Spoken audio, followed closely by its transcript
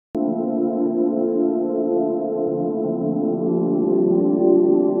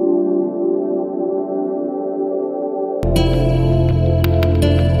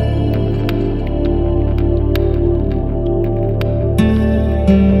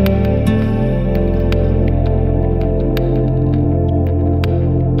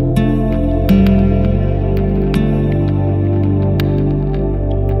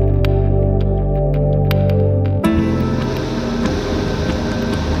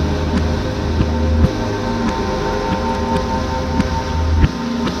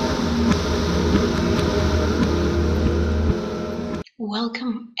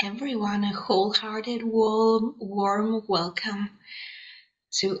everyone, a wholehearted, warm welcome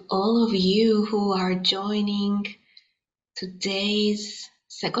to all of you who are joining today's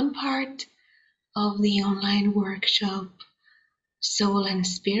second part of the online workshop, Soul and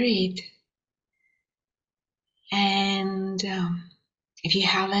Spirit. And if you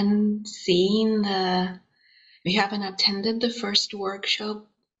haven't attended the first workshop,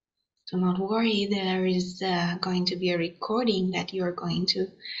 do not worry, there is going to be a recording that you're going to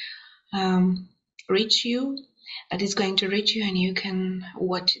reach you, that is going to reach you, and you can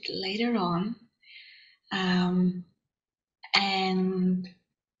watch it later on. And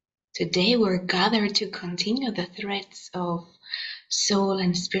today we're gathered to continue the threads of soul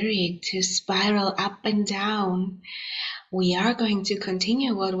and spirit, to spiral up and down. We are going to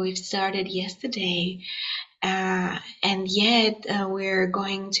continue what we've started yesterday, and yet we're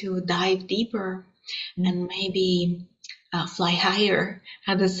going to dive deeper and maybe fly higher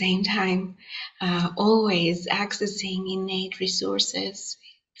at the same time, always accessing innate resources.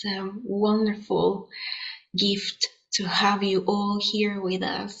 It's a wonderful gift to have you all here with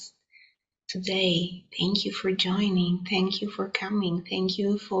us today. Thank you for joining. Thank you for coming. Thank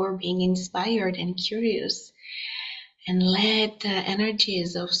you for being inspired and curious. And let the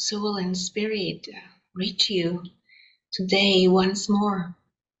energies of soul and spirit reach you today once more.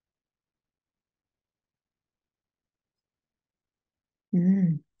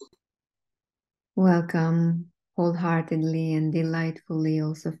 Welcome wholeheartedly and delightfully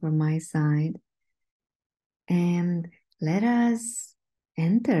also from my side. And let us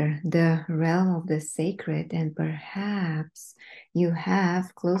enter the realm of the sacred, and perhaps you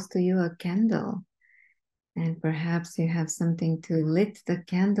have close to you a candle, and perhaps you have something to lit the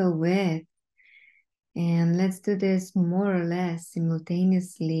candle with. And let's do this more or less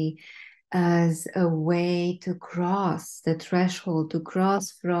simultaneously as a way to cross the threshold, to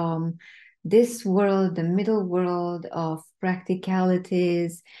cross from this world, the middle world of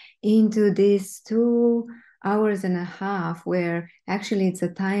practicalities, into these 2.5 hours, where actually it's a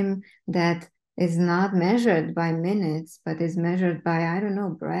time that is not measured by minutes, but is measured by, I don't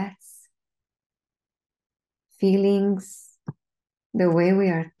know, breaths, feelings, the way we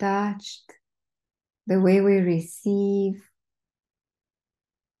are touched, the way we receive.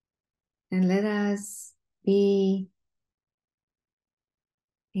 And let us be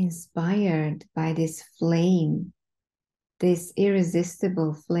inspired by this flame, this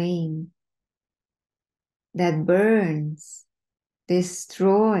irresistible flame that burns,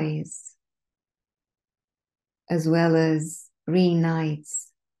 destroys, as well as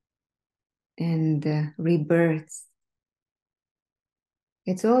reunites and rebirths.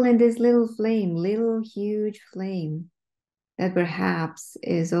 It's all in this little flame, little huge flame, that perhaps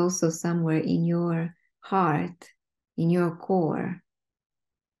is also somewhere in your heart, in your core.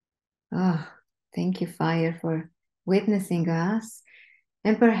 Thank you, fire, for witnessing us.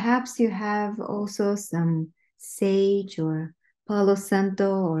 And perhaps you have also some sage or Palo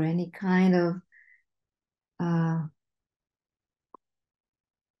Santo or any kind of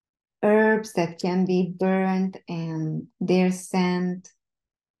herbs that can be burnt, and their scent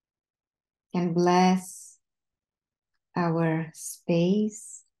can bless our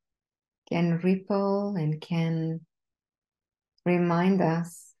space, can ripple, and can remind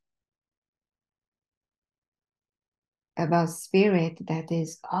us about spirit that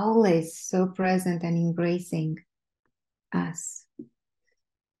is always so present and embracing us.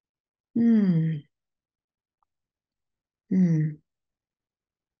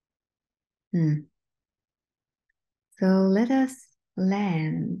 So let us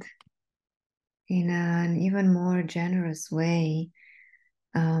land in an even more generous way,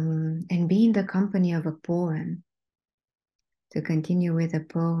 and be in the company of a poem, to continue with a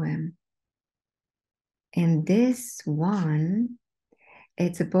poem. And this one,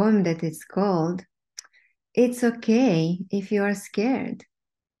 it's a poem that is called "It's Okay If You Are Scared."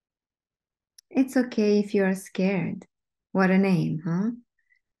 It's okay if you are scared. What a name, huh?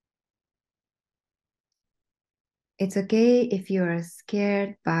 It's okay if you are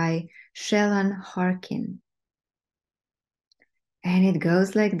scared, by Shellan Harkin. And it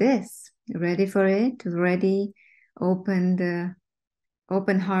goes like this. Ready for it? Ready? Open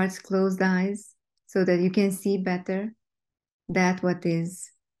hearts, closed eyes, so that you can see better that what is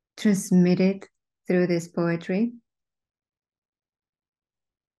transmitted through this poetry.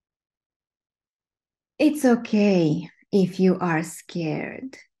 It's okay if you are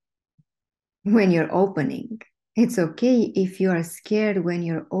scared when you're opening. It's okay if you are scared when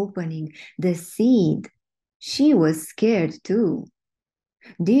you're opening. The seed, she was scared too.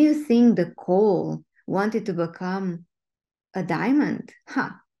 Do you think the coal wanted to become a diamond?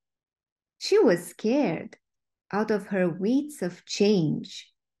 She was scared out of her wits of change.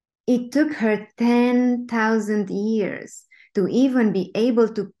 It took her 10,000 years to even be able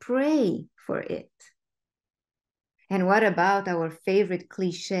to pray for it. And what about our favorite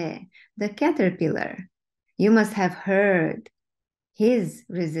cliche, the caterpillar? You must have heard his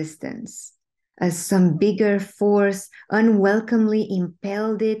resistance, as some bigger force unwelcomely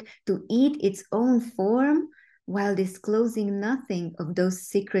impelled it to eat its own form while disclosing nothing of those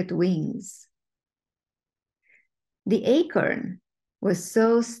secret wings. The acorn was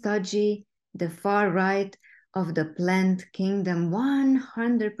so stodgy, the far right of the plant kingdom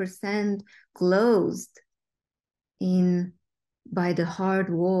 100% closed in by the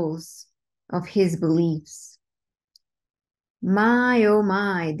hard walls of his beliefs. My, oh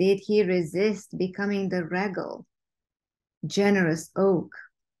my, did he resist becoming the regal, generous oak.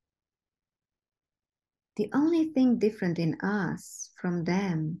 The only thing different in us from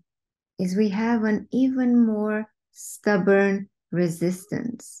them is we have an even more stubborn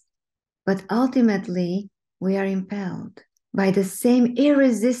resistance. But ultimately, we are impelled by the same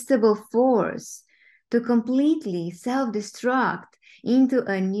irresistible force to completely self-destruct into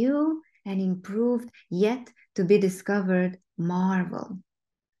a new and improved, yet to be discovered marvel.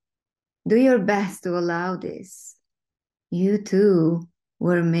 Do your best to allow this. You too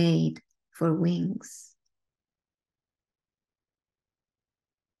were made for wings.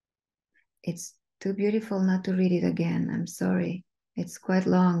 It's too beautiful not to read it again. I'm sorry. It's quite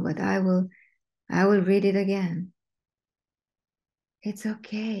long, but I will read it again. It's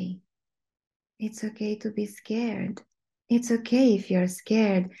okay. It's okay to be scared. It's okay if you're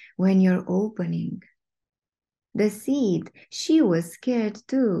scared when you're opening. The seed, she was scared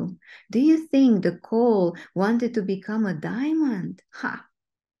too. Do you think the coal wanted to become a diamond? Ha!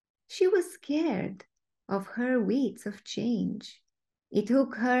 She was scared of her wits of change. It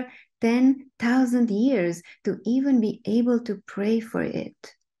took her 10,000 years to even be able to pray for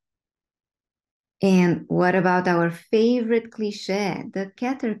it. And what about our favorite cliche, the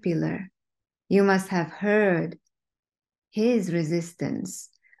caterpillar? You must have heard his resistance,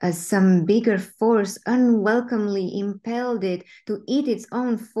 as some bigger force unwelcomely impelled it to eat its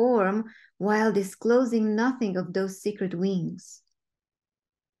own form while disclosing nothing of those secret wings.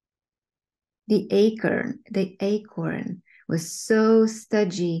 The acorn was so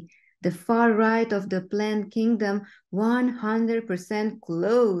stodgy, the far right of the plant kingdom 100%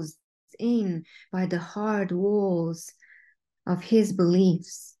 closed in by the hard walls of his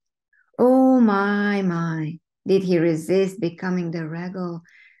beliefs. Oh my, did he resist becoming the regal,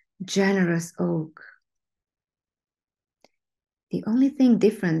 generous oak? The only thing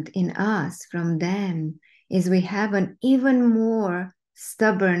different in us from them is we have an even more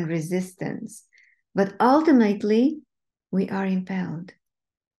stubborn resistance, but ultimately we are impelled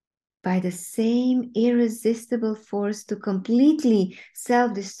by the same irresistible force to completely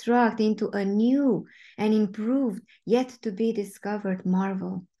self-destruct into a new and improved, yet to be discovered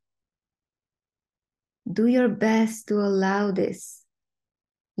marvel. Do your best to allow this.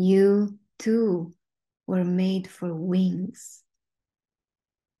 You too were made for wings.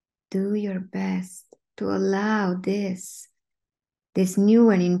 Do your best to allow this new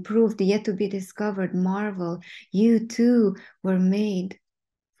and improved, yet to be discovered marvel. You too were made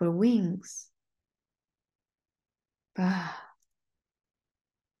for wings. Ah,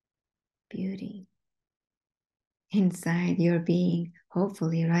 beauty inside your being,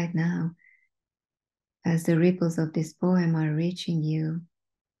 hopefully right now, as the ripples of this poem are reaching you.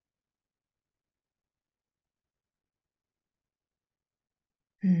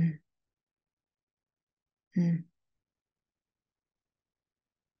 Hmm. Hmm.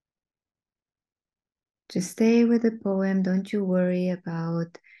 Just stay with the poem. Don't you worry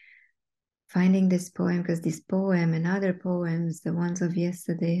about finding this poem, because this poem and other poems, the ones of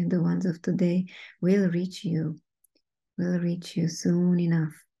yesterday and the ones of today, will reach you soon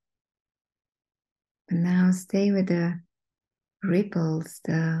enough. And now stay with the ripples,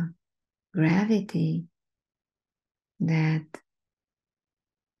 the gravity that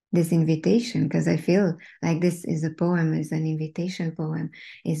this invitation, because I feel like this is a poem, is an invitation poem,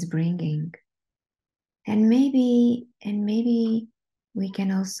 is bringing. And maybe we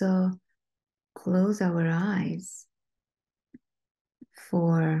can also close our eyes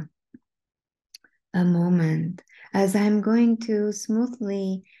for a moment as I'm going to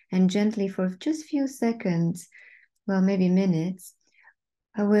smoothly and gently, for just few seconds, well, maybe minutes,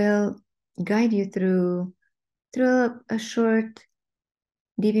 I will guide you through a short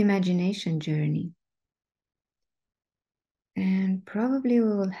deep imagination journey. And probably we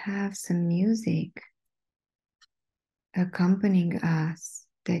will have some music accompanying us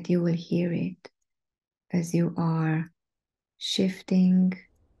that you will hear it as you are shifting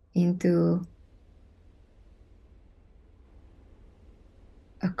into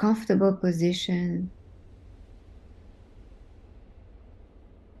a comfortable position,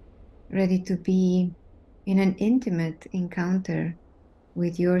 ready to be in an intimate encounter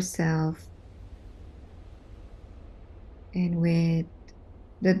with yourself and with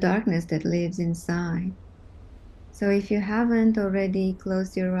the darkness that lives inside. So if you haven't already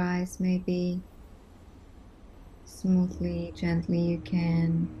closed your eyes, maybe smoothly, gently, you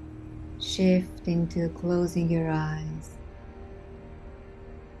can shift into closing your eyes,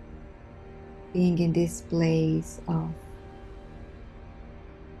 being in this place of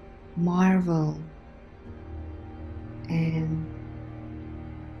marvel and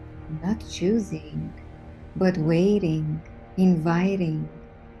not choosing, but waiting, inviting,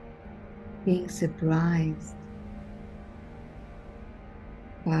 being surprised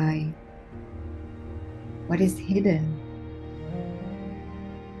by what is hidden.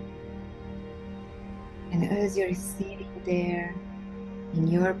 And as you're sitting there in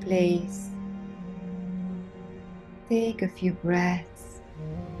your place, take a few breaths,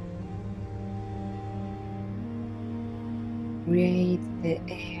 breathe the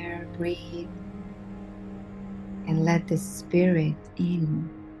air, breathe, and let the spirit in.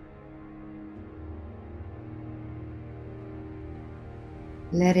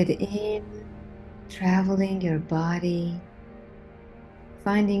 Let it in, traveling your body,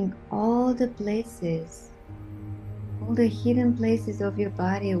 finding all the places, all the hidden places of your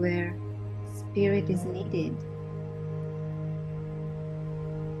body where spirit is needed.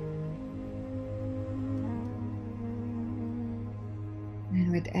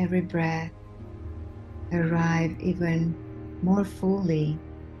 And with every breath, arrive even more fully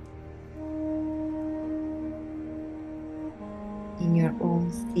in your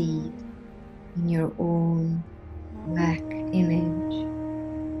own seed, in your own black image,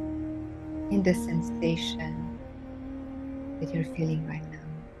 in the sensation that you're feeling right now.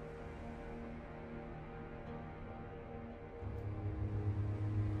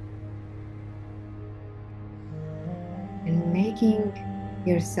 And making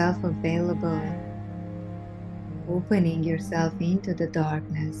yourself available, opening yourself into the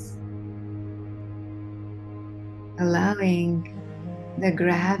darkness, allowing the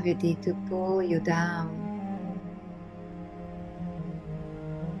gravity to pull you down,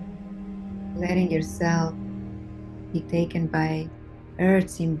 letting yourself be taken by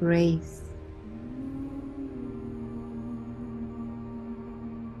Earth's embrace,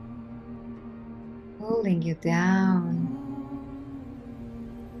 pulling you down,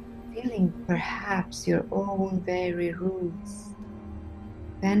 feeling perhaps your own very roots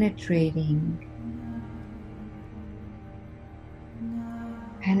penetrating,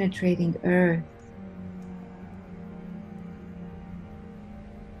 penetrating Earth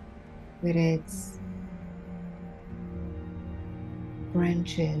with its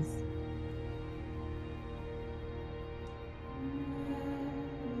branches.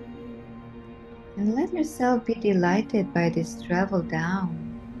 And let yourself be delighted by this travel down.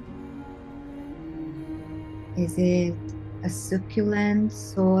 Is it a succulent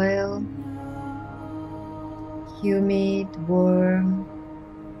soil, humid, warm,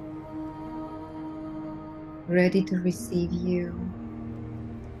 ready to receive you?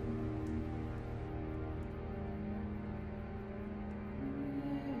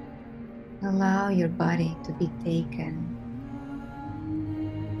 Allow your body to be taken,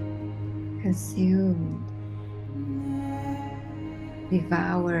 consumed,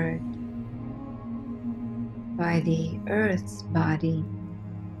 devoured by the earth's body.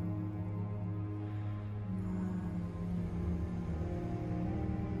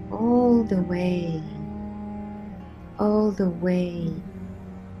 All the way, all the way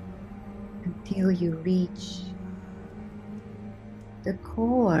until you reach the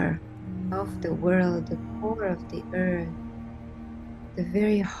core of the world, the core of the earth, the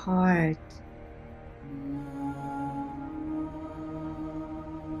very heart.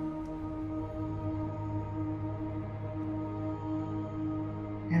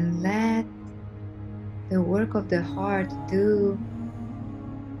 And let the work of the heart do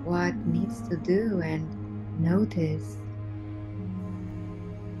what needs to do, and notice.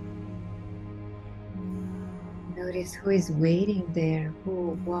 Notice who is waiting there,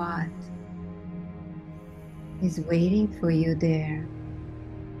 who, what is waiting for you there,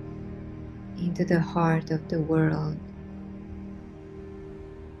 into the heart of the world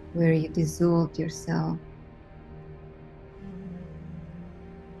where you dissolved yourself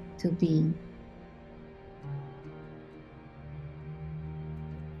to be.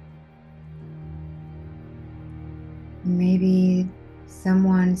 Maybe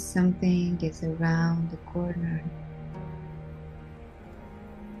someone, something is around the corner.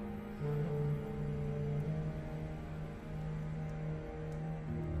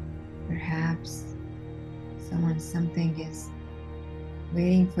 Perhaps someone, something is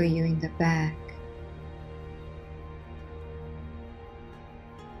waiting for you in the back.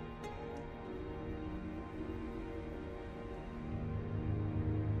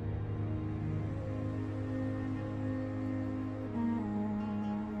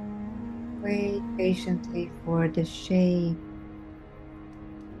 Wait patiently for the shape,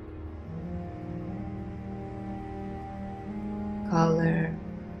 color,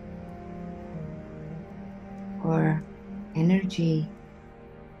 or energy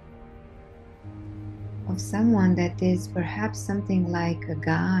of someone that is perhaps something like a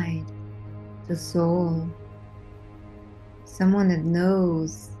guide to soul, someone that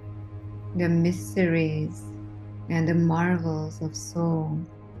knows the mysteries and the marvels of soul.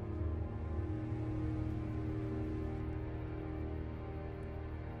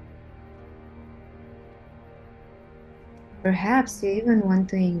 Perhaps you even want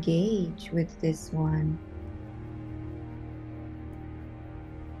to engage with this one.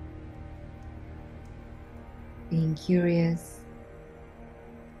 Being curious,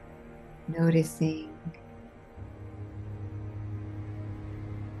 noticing,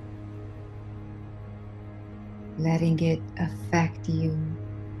 letting it affect you.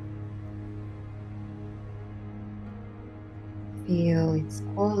 Feel its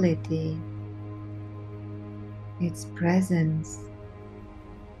quality, its presence.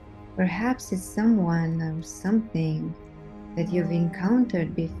 Perhaps it's someone or something that you've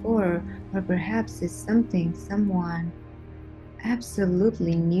encountered before, or perhaps it's something, someone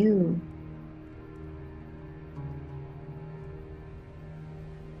absolutely new.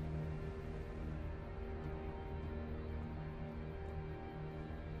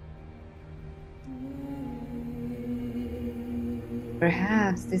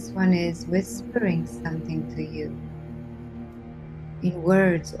 Perhaps this one is whispering something to you in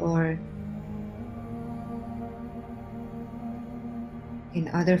words or in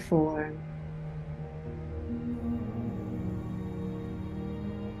other form.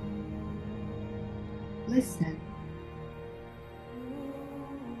 Listen.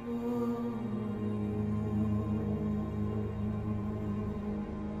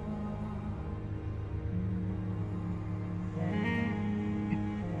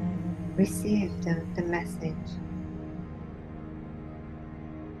 Receive the message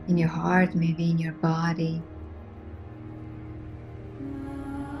in your heart, maybe in your body.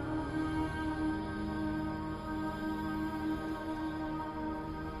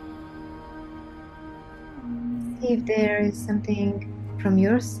 See if there is something from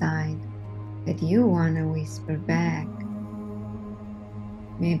your side that you want to whisper back.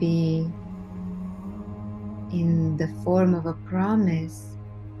 Maybe in the form of a promise,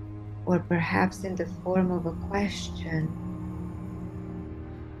 or perhaps in the form of a question.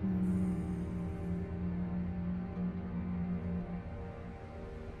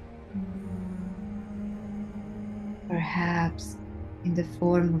 Perhaps in the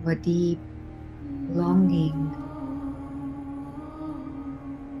form of a deep longing.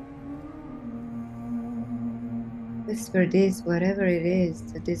 Whisper this, whatever it is,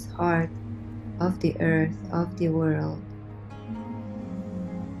 to this heart of the earth, of the world.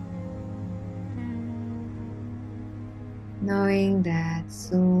 Knowing that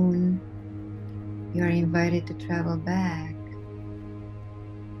soon you are invited to travel back,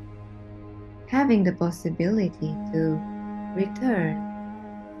 having the possibility to return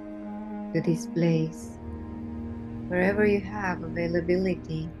to this place wherever you have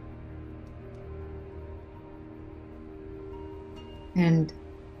availability and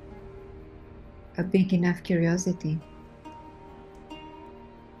a big enough curiosity.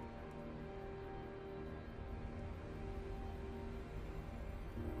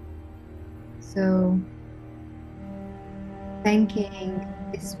 So, thanking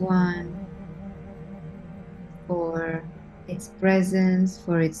this one for its presence,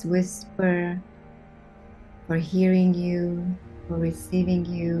 for its whisper, for hearing you, for receiving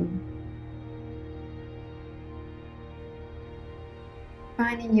you,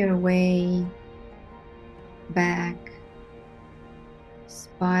 finding your way back,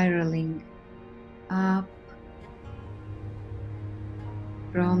 spiraling up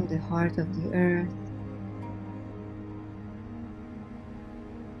from the heart of the earth.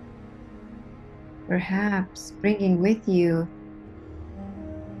 Perhaps bringing with you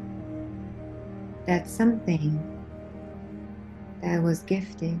that something that was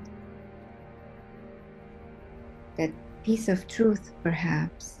gifted, that piece of truth,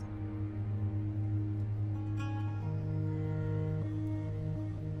 perhaps.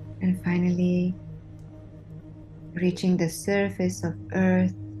 And finally, reaching the surface of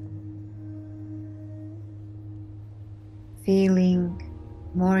earth, feeling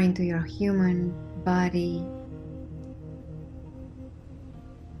more into your human body,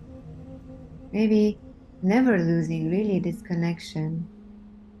 maybe never losing really this connection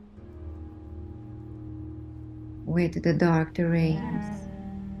with the dark terrains.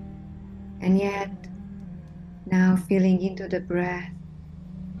 And yet, now feeling into the breath,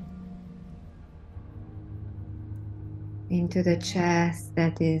 into the chest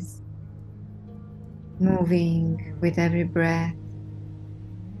that is moving with every breath,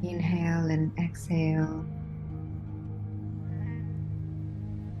 inhale and exhale.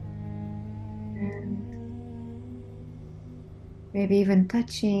 And maybe even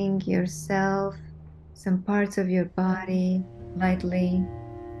touching yourself, some parts of your body lightly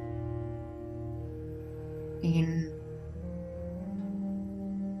in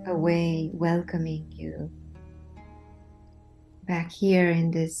a way welcoming you back here in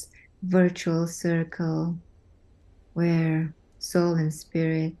this virtual circle where soul and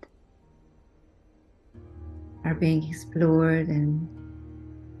spirit are being explored and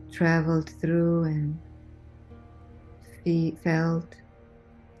traveled through and felt.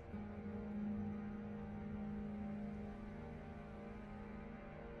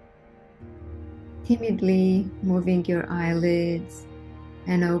 Timidly moving your eyelids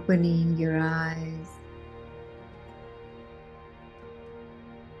and opening your eyes.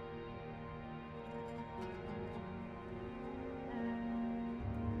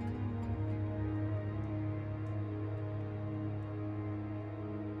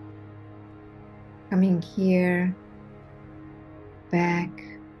 Coming here, back,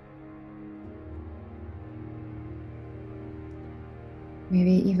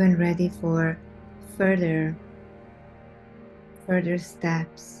 maybe even ready for further, further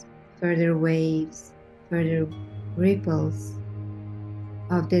steps, further waves, further ripples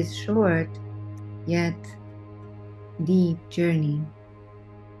of this short yet deep journey.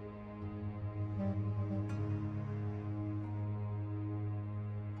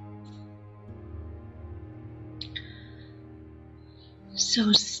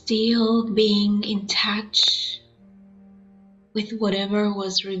 So still being in touch with whatever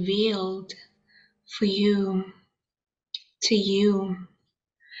was revealed for you, to you,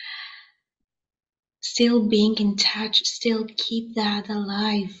 still being in touch, still keep that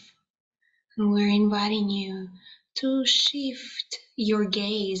alive. And we're inviting you to shift your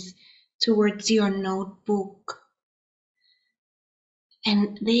gaze towards your notebook.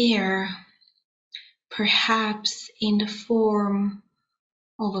 And there, perhaps in the form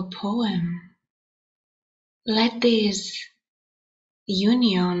of a poem, let this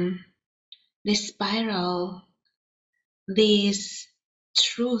union, this spiral, this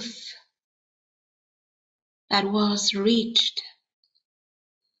truth that was reached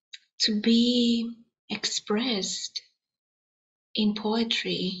to be expressed in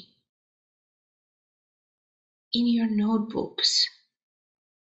poetry, in your notebooks.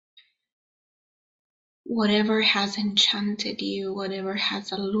 Whatever has enchanted you, whatever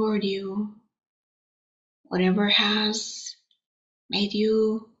has allured you, whatever has made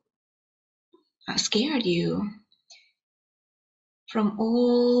you, scared you, from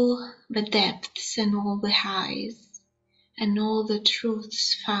all the depths and all the highs and all the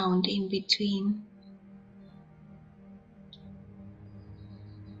truths found in between.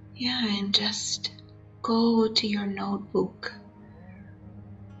 Yeah, and just go to your notebook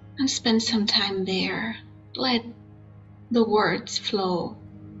and spend some time there. Let the words flow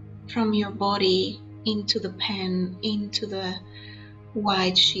from your body into the pen, into the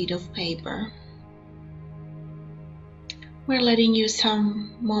white sheet of paper. We're letting you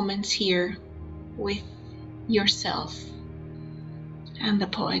some moments here with yourself and the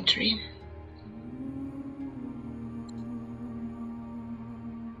poetry.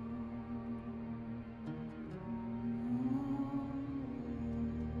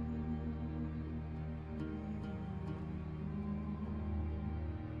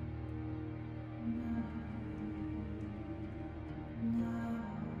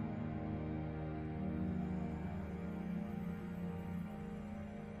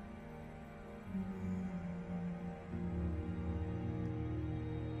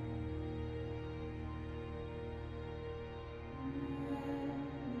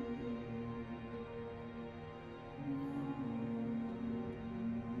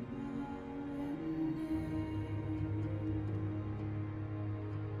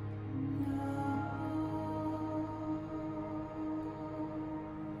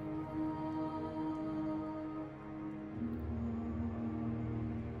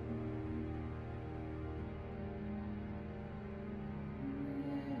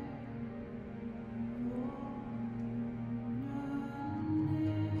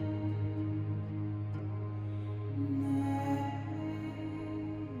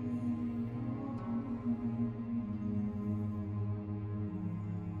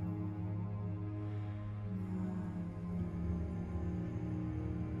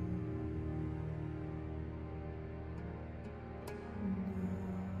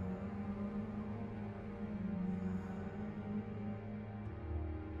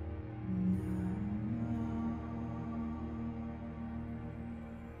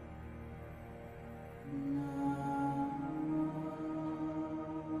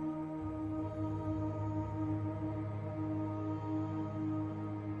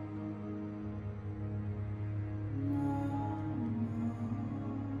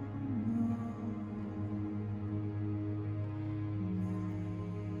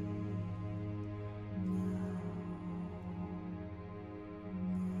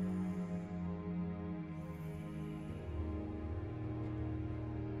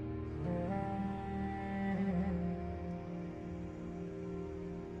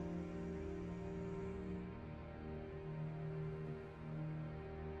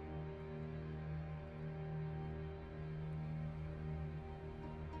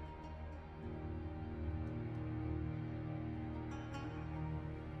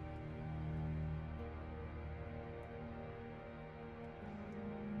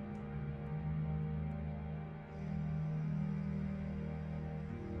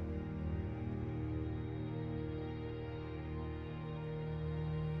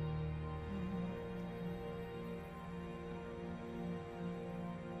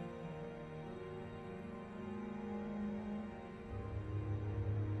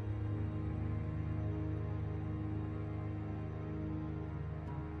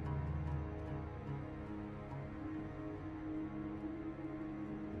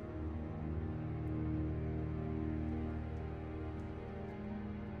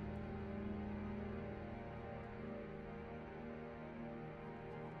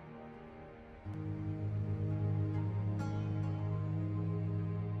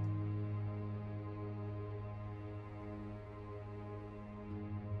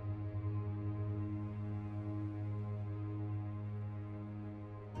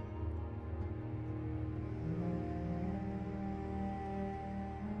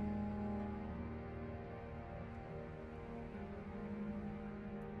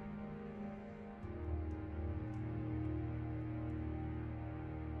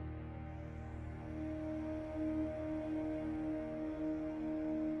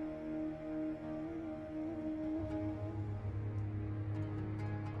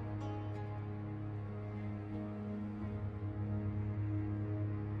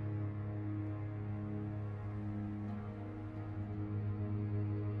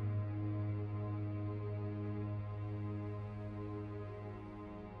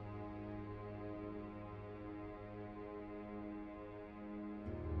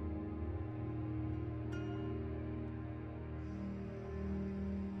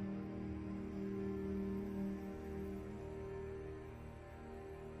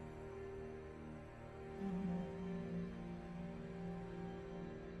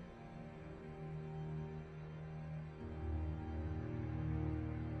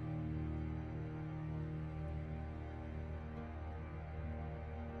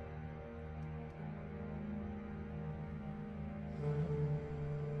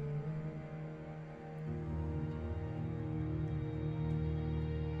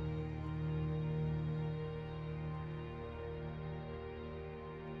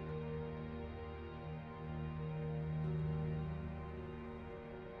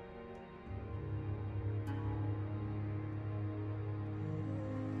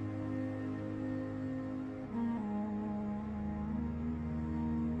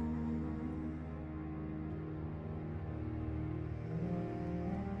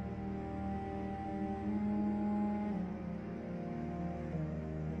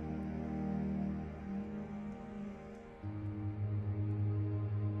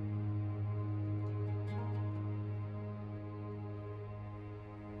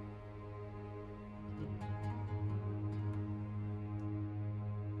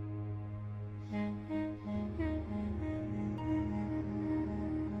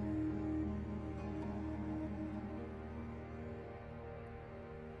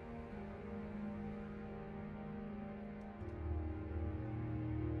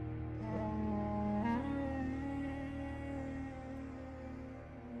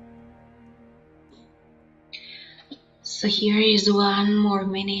 So here is 1 more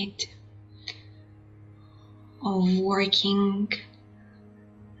minute of working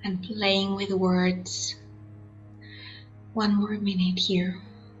and playing with words. 1 more minute here.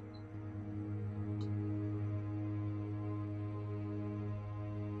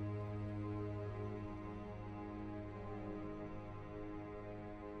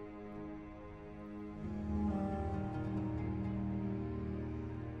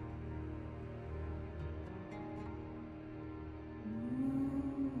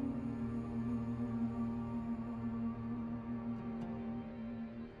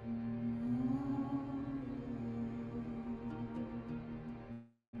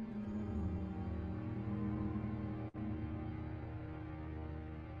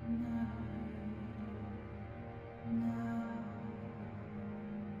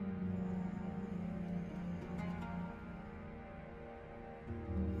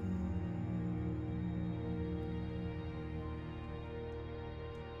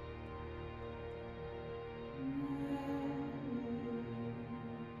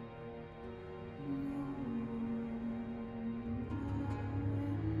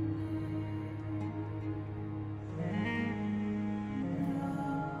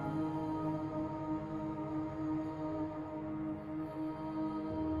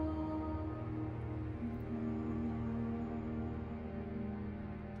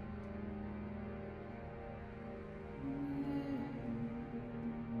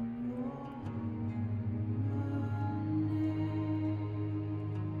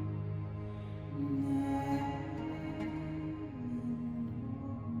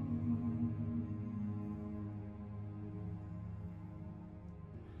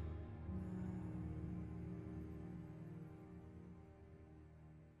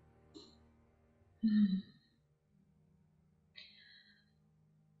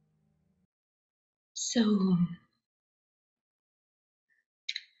 So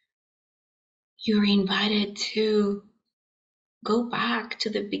you're invited to go back to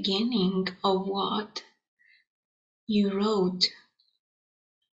the beginning of what you wrote.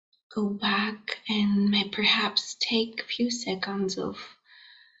 Go back and may perhaps take a few seconds of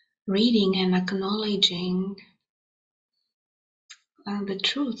reading and acknowledging the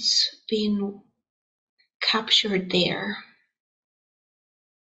truths being captured there.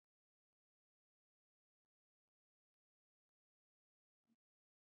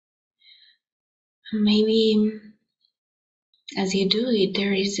 Maybe as you do it,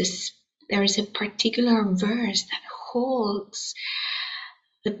 there is a particular verse that holds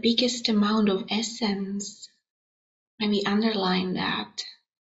the biggest amount of essence. Maybe underline that.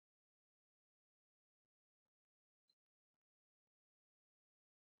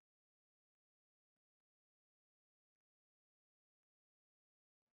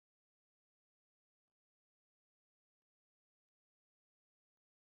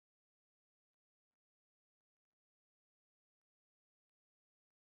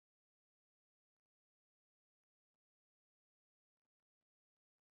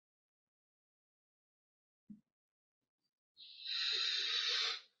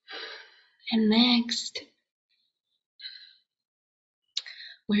 And next,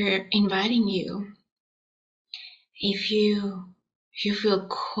 we're inviting you, if you feel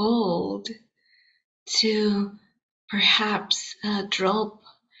called to perhaps drop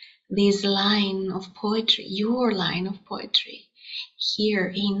this line of poetry, your line of poetry,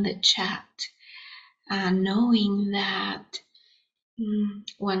 here in the chat, knowing that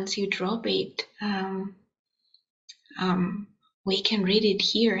once you drop it, we can read it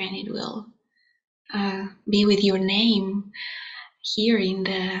here and it will be with your name here in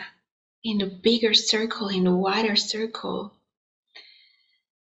the bigger circle, in the wider circle.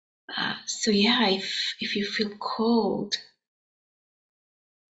 So yeah, if you feel called,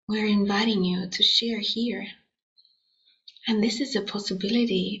 we're inviting you to share here. And this is a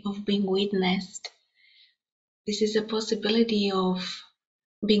possibility of being witnessed. This is a possibility of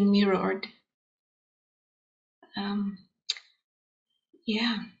being mirrored. Um,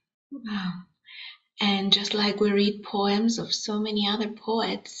 yeah. Wow. And just like we read poems of so many other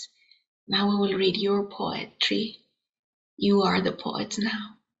poets, now we will read your poetry. You are the poets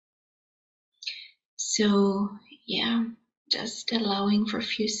now. So yeah, just allowing for a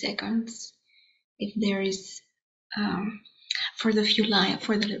few seconds, if there is for the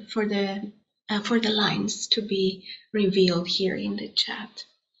lines to be revealed here in the chat.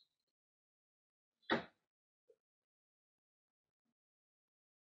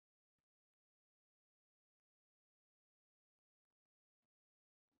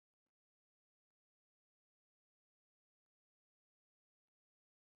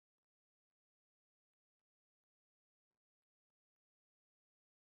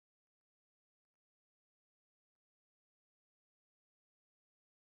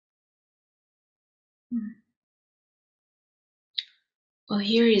 Well,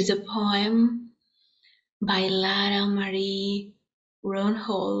 here is a poem by Lara Marie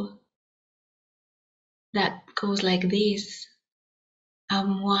Ronhol that goes like this.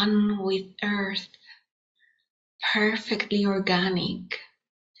 I'm one with earth, perfectly organic.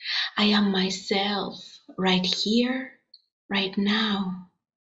 I am myself right here, right now.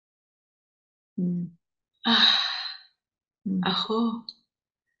 Mm, Ah, mm, aho,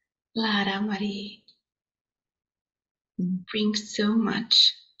 Lara Marie mm. brings so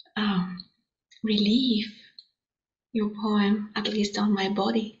much relief. Your poem, at least on my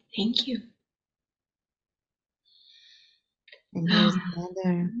body. Thank you. And here's Um,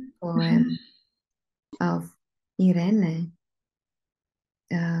 another mhm. poem of Irene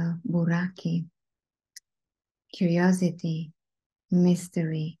Buraki. Curiosity,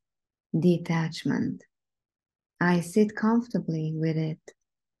 mystery, detachment. I sit comfortably with it.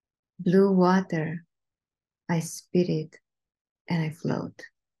 Blue water, I spit it and I float.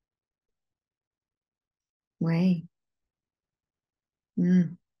 Way,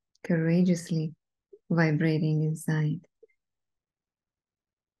 courageously vibrating inside.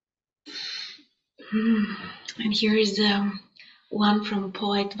 And here is one from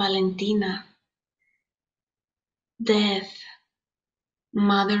poet Valentina. Death,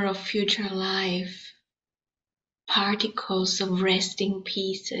 mother of future life, particles of resting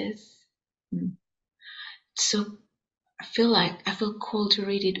pieces. Mm, So I feel called to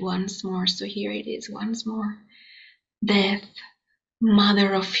read it once more. So here it is once more. Death,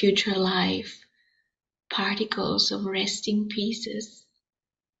 mother of future life, particles of resting pieces.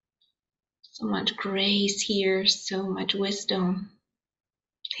 So much grace here, so much wisdom.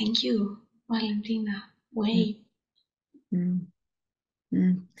 Thank you, Valentina. mm, Way. mm,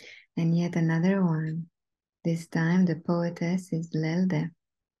 mm. And yet another one. This time the poetess is Lelde.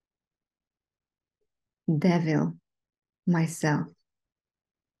 Devil, myself.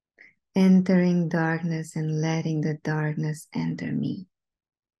 Entering darkness and letting the darkness enter me.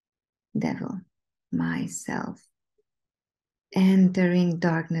 Devil, myself. Entering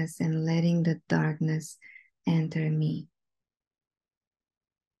darkness and letting the darkness enter me.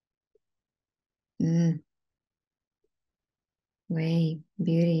 Mm, way,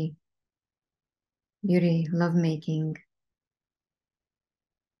 beauty, beauty, lovemaking.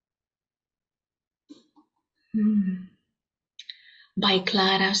 Mm. By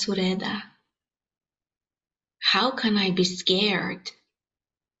Clara Sureda. How can I be scared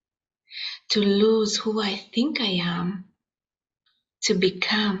to lose who I think I am, to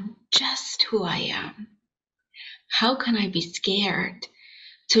become just who I am? How can I be scared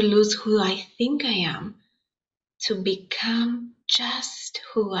to lose who I think I am, to become just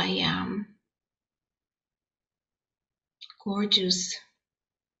who I am? Gorgeous,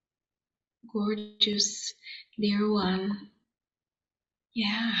 gorgeous, dear one.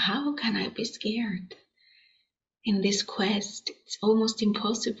 Yeah, how can I be scared? In this quest, it's almost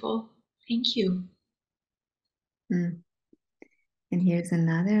impossible. Thank you. Mm. And here's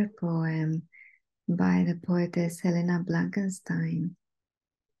another poem by the poetess Helena Blankenstein.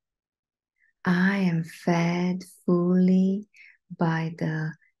 I am fed fully by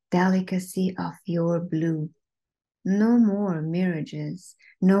the delicacy of your blue. No more mirages,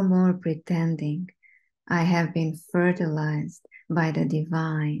 no more pretending. I have been fertilized by the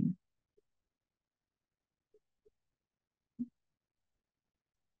divine.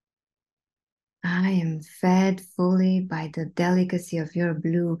 I am fed fully by the delicacy of your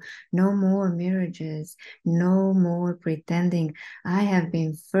blue. No more mirages, no more pretending. I have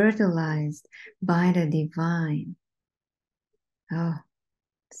been fertilized by the divine. Oh,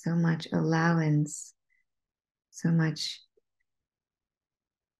 so much allowance, so much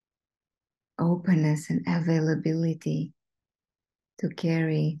openness and availability to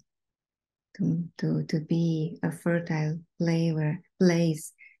carry, to be a fertile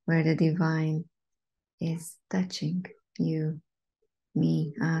place where the divine is touching you,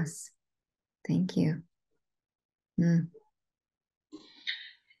 me, us. Thank you. Mm,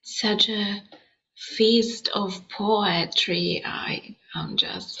 Such a feast of poetry. I am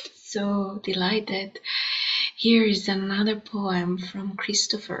just so delighted. Here is another poem from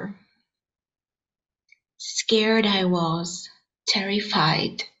Christopher. Scared I was,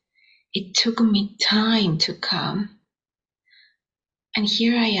 terrified. It took me time to come. And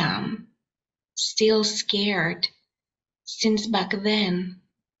here I am, still scared, since back then,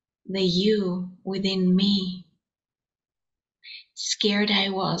 the you within me. Scared I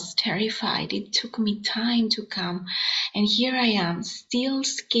was, terrified. It took me time to come. And here I am, still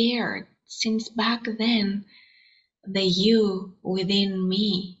scared, since back then, the you within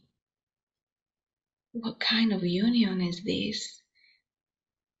me. What kind of union is this?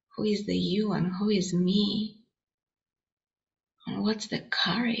 Who is the you and who is me? And what's the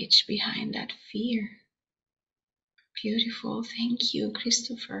courage behind that fear? Beautiful. Thank you,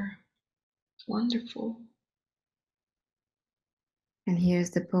 Christopher. Wonderful. And here's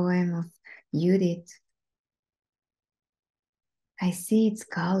the poem of Judith. I see its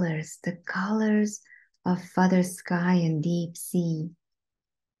colors, the colors of Father Sky and deep sea,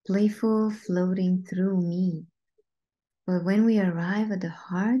 playful floating through me. But when we arrive at the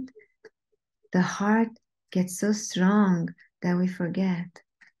heart gets so strong that we forget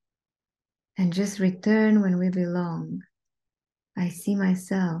and just return when we belong. I see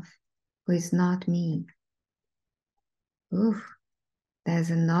myself who is not me. Oof, there's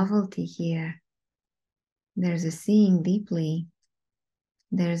a novelty here. There's a seeing deeply.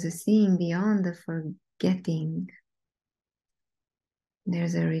 There's a seeing beyond the forgetting.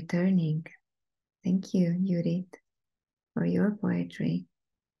 There's a returning. Thank you, Judith, for your poetry.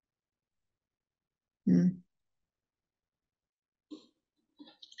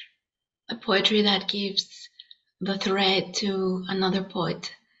 A poetry that gives the thread to another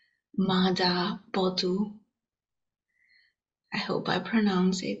poet, Mada Botu. I hope I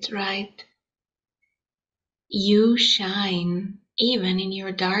pronounce it right. You shine even in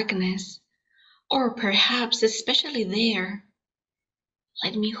your darkness, or perhaps especially there.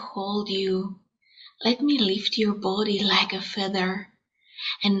 Let me hold you. Let me lift your body like a feather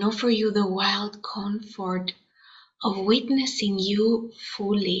and offer you the wild comfort of witnessing you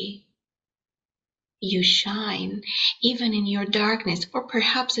fully. You shine even in your darkness, or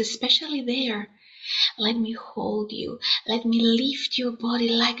perhaps especially there. Let me hold you. Let me lift your body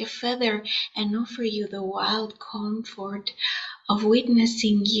like a feather and offer you the wild comfort of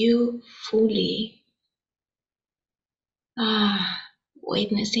witnessing you fully.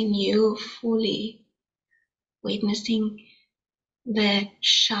 Witnessing you fully. Witnessing the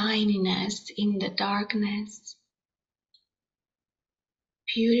shininess in the darkness.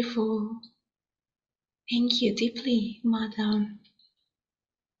 Beautiful. Thank you deeply, Madam.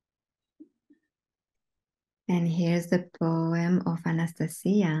 And here's the poem of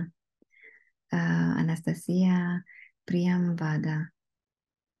Anastasia. Anastasia Priyamvada.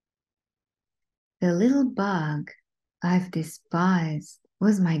 The little bug I've despised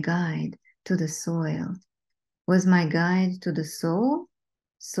was my guide to the soil. Was my guide to the soul?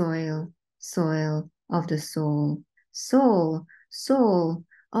 Soil, soil of the soul. Soul, soul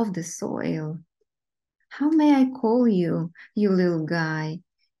of the soil. How may I call you, you little guy?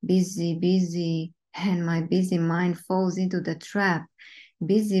 Busy, busy, and my busy mind falls into the trap.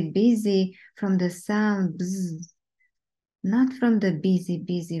 Busy, busy from the sound bzz, not from the busy,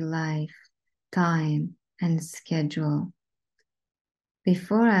 busy life, time, and schedule.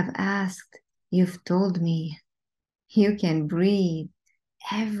 Before I've asked, you've told me you can breathe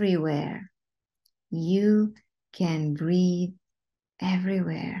everywhere. You can breathe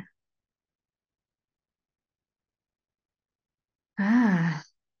everywhere. Ah,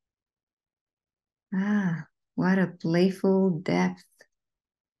 what a playful depth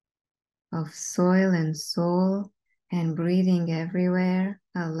of soil and soul and breathing everywhere,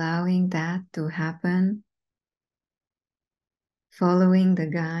 allowing that to happen, following the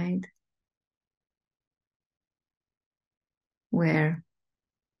guide where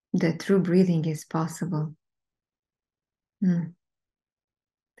the true breathing is possible.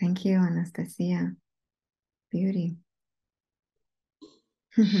 Thank you, Anastasia. Beauty.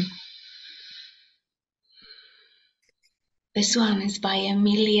 This one is by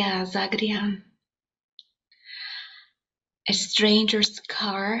Emilia Zagrian. A stranger's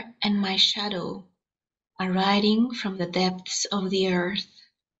car and my shadow are riding from the depths of the earth,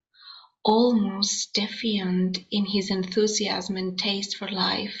 almost defiant in his enthusiasm and taste for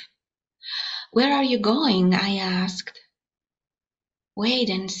life. Where are you going? I asked. Wait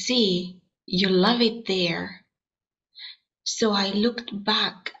and see, you'll love it there. So I looked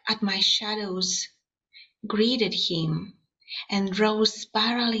back at my shadows, greeted him, and rose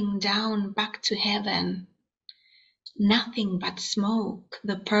spiraling down back to heaven. Nothing but smoke,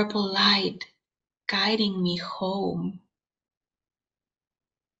 the purple light guiding me home.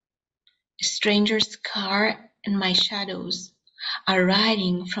 A stranger's car and my shadows are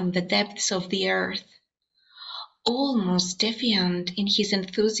riding from the depths of the earth, almost defiant in his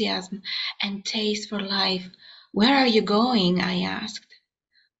enthusiasm and taste for life. Where are you going? I asked.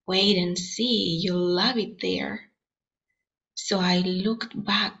 Wait and see, you'll love it there. So I looked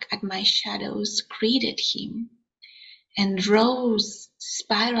back at my shadows, greeted him, and rose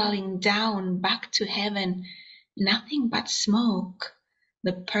spiraling down back to heaven. Nothing but smoke,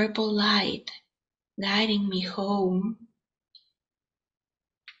 the purple light guiding me home.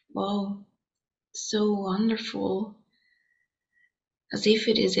 Wow, so wonderful. As if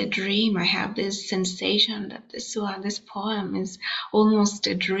it is a dream. I have this sensation that this poem is almost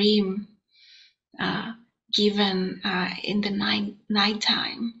a dream, uh, given in the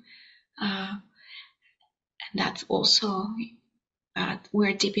nighttime. And that's also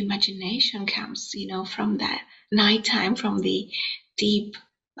where deep imagination comes, from that nighttime, from the deep,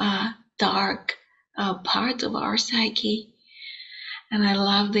 dark part of our psyche. And I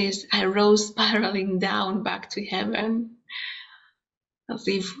love this. I rose spiraling down back to heaven, as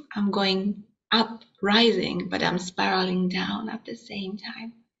if I'm going up, rising, but I'm spiraling down at the same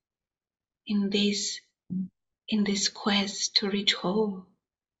time in this quest to reach home,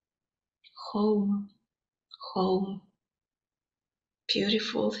 home, home.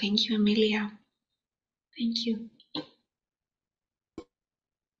 Beautiful. Thank you, Emilia. Thank you.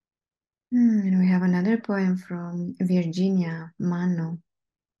 And we have another poem from Virginia Mano.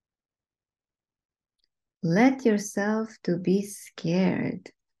 Let yourself to be scared,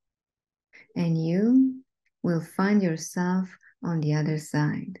 and you will find yourself on the other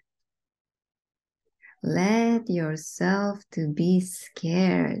side. Let yourself to be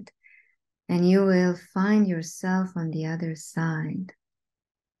scared, and you will find yourself on the other side.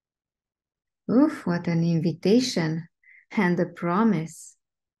 Oof, what an invitation and a promise.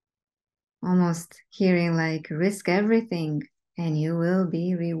 Almost hearing like risk everything and you will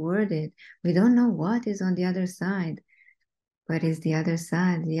be rewarded. We don't know what is on the other side, but is the other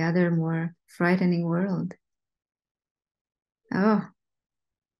side, the other more frightening world. Oh,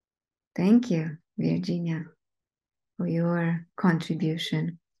 thank you, Virginia, for your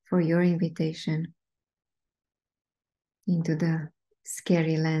contribution, for your invitation into the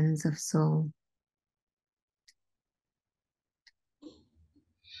scary lens of soul.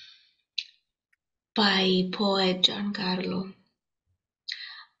 By poet Giancarlo.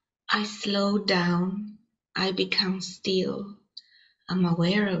 I slow down, I become still, I'm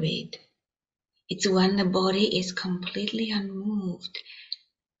aware of it. It's when the body is completely unmoved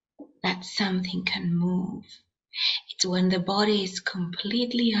that something can move. It's when the body is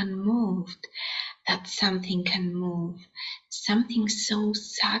completely unmoved that something can move. Something so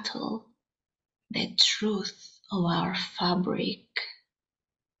subtle, the truth of our fabric.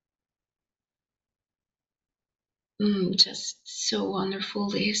 Just so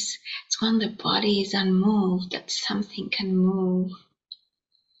wonderful this. It's when the body is unmoved that something can move.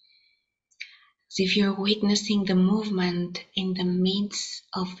 As if you're witnessing the movement in the midst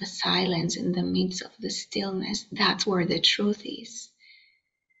of the silence, in the midst of the stillness. That's where the truth is.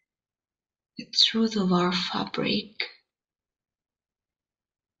 The truth of our fabric.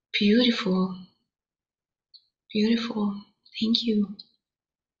 Beautiful. Beautiful. Thank you.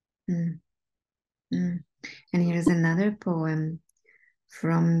 Mm, mm. And here's another poem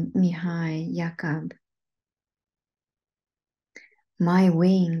from Mihai Jakob. My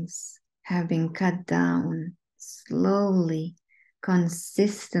wings have been cut down slowly,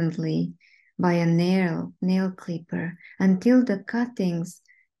 consistently by a nail clipper until the cuttings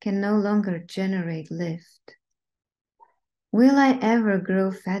can no longer generate lift. Will I ever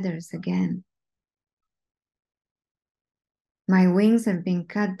grow feathers again? My wings have been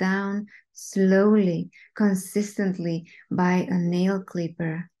cut down slowly, consistently by a nail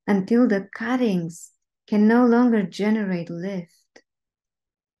clipper until the cuttings can no longer generate lift.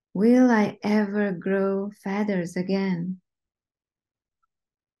 Will I ever grow feathers again?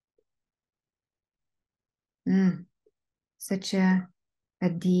 Such a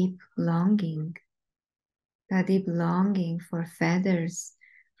deep longing for feathers,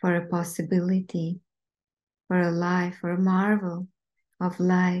 for a possibility, for a life, for a marvel of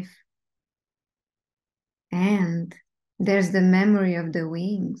life. And there's the memory of the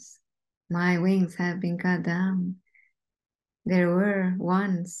wings. My wings have been cut down. There were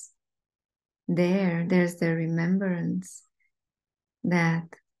once. There's the remembrance that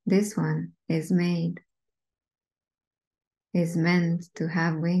this one is made, is meant to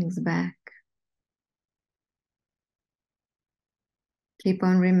have wings back. Keep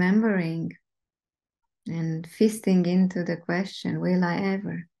on remembering and feasting into the question, will I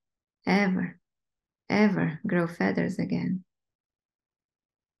ever, ever, ever grow feathers again?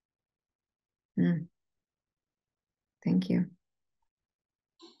 Thank you.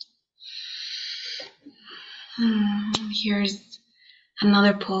 Here's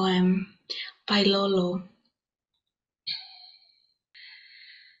another poem by Lolo.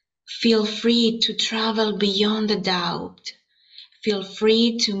 Feel free to travel beyond the doubt. Feel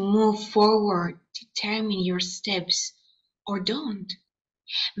free to move forward, determine your steps, or don't.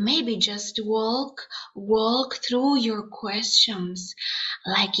 Maybe just walk through your questions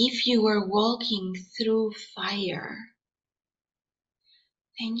like if you were walking through fire.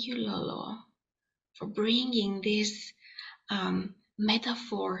 Thank you, Lolo, for bringing this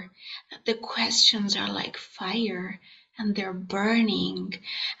metaphor that the questions are like fire and they're burning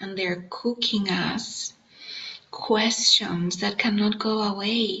and they're cooking us. Questions that cannot go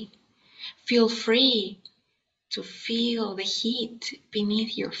away. Feel free to feel the heat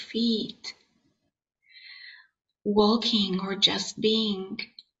beneath your feet. Walking or just being,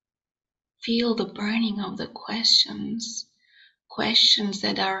 feel the burning of the questions. Questions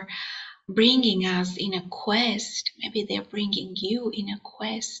that are bringing us in a quest. Maybe they're bringing you in a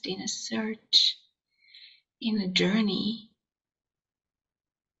quest, in a search, in a journey.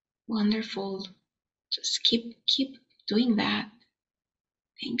 Wonderful. Just keep doing that.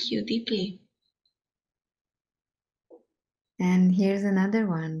 Thank you deeply. And here's another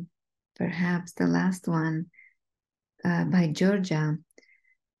one, perhaps the last one, by Georgia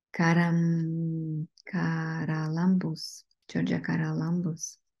Karalambous. Georgia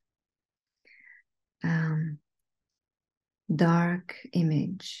Karalambous. Dark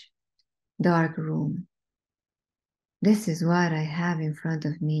image, dark room. This is what I have in front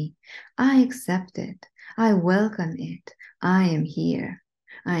of me. I accept it. I welcome it. I am here.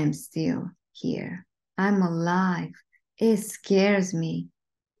 I am still here. I'm alive. It scares me.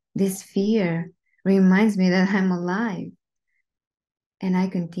 This fear reminds me that I'm alive. And I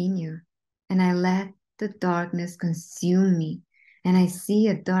continue. And I let the darkness consume me. And I see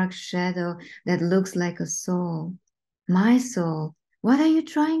a dark shadow that looks like a soul. My soul, what are you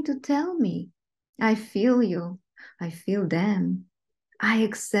trying to tell me? I feel you. I feel them. I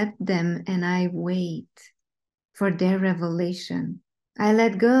accept them and I wait for their revelation. I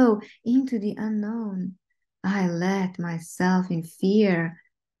let go into the unknown. I let myself in fear.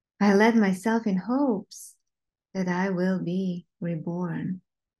 I let myself in hopes that I will be reborn.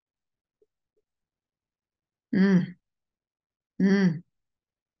 Mm, mm.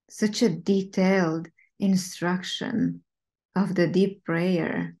 Such a detailed instruction of the deep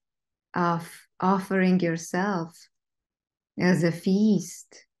prayer of offering yourself as a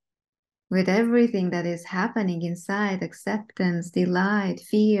feast with everything that is happening inside, acceptance, delight,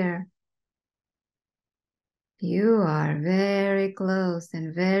 fear. You are very close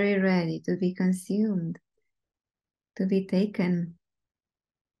and very ready to be consumed, to be taken.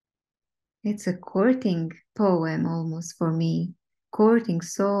 It's a courting poem almost for me, courting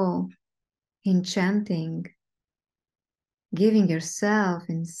soul, enchanting, giving yourself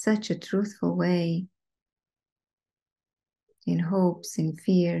in such a truthful way, in hopes, in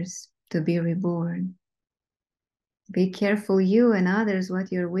fears, to be reborn. Be careful, you and others,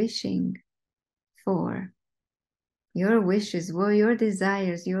 what you're wishing for. Your wishes, your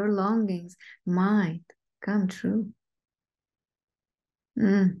desires, your longings might come true.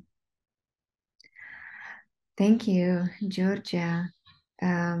 Thank you, Georgia,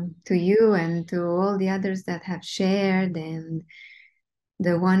 to you and to all the others that have shared, and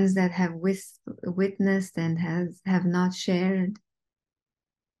the ones that have witnessed and have not shared.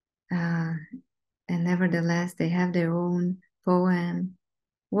 And nevertheless, they have their own poem.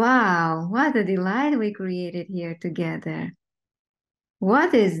 Wow, what a delight we created here together.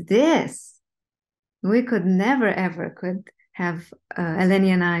 What is this? We could never ever could have Eleni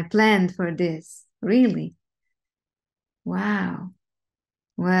and I planned for this, really. Wow.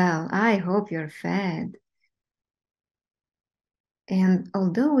 Well, I hope you're fed. And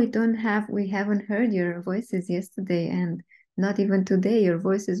although we haven't heard your voices yesterday, and not even today, your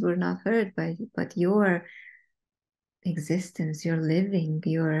voices were not heard, but your existence, your living,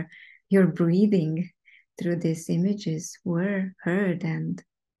 your breathing through these images were heard. And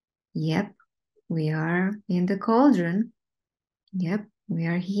yep, we are in the cauldron. Yep, we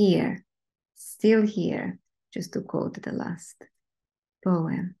are here, still here, just to quote the last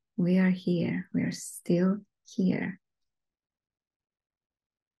poem. We are here, we are still here.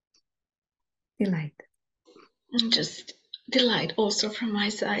 Delight. And just delight also from my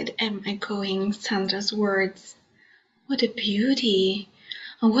side. I'm echoing Sandra's words. What a beauty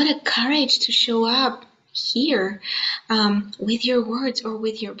and what a courage to show up here with your words or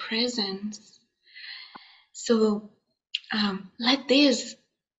with your presence. So let this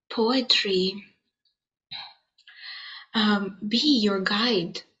poetry be your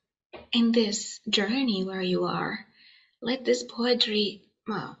guide in this journey where you are. Let this poetry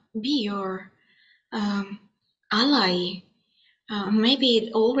be your ally. Maybe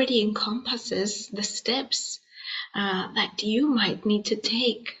it already encompasses the steps that you might need to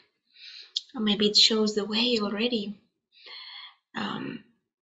take. Or maybe it shows the way already.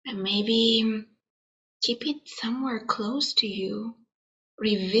 And maybe keep it somewhere close to you.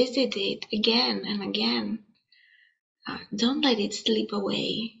 Revisit it again and again. Don't let it slip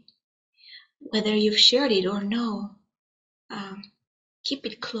away. Whether you've shared it or no, um, keep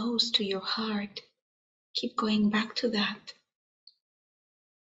it close to your heart. Keep going back to that.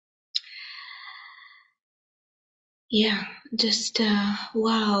 Yeah, just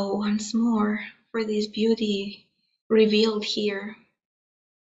wow once more for this beauty revealed here.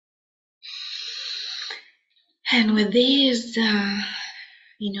 And with this,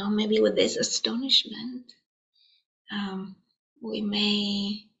 maybe with this astonishment, um, we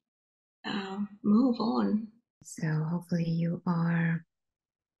may move on. So hopefully you are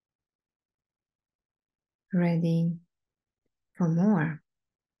ready for more.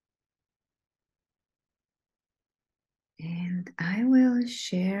 And I will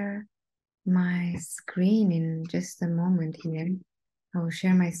share my screen in just a moment here. I will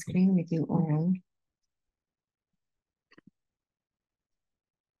share my screen with you all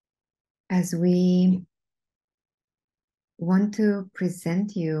as we want to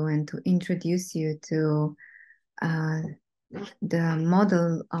present you and to introduce you to the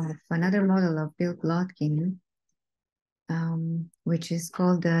model of another model of Bill Plotkin, which is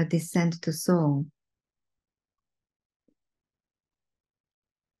called the descent to soul.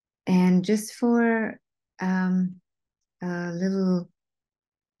 And just for a little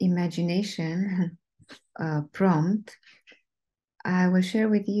imagination prompt, I will share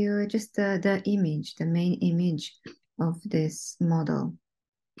with you just the image, the main image of this model.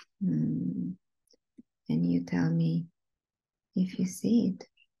 And you tell me if you see it.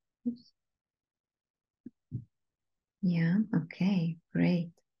 Oops. Yeah, okay, great.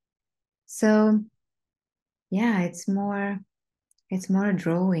 So yeah, it's more a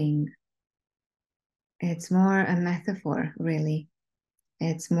drawing. It's more a metaphor, really.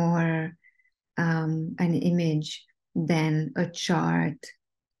 It's more an image than a chart.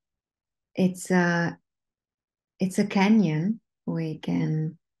 It's a canyon. We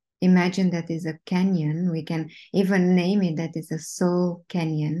can imagine that is a canyon. We can even name it that is a soul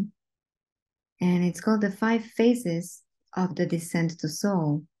canyon. And it's called the 5 phases of the descent to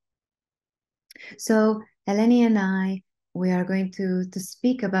soul. So Eleni and I, we are going to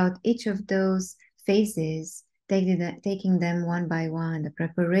speak about each of those phases, taking them one by one, the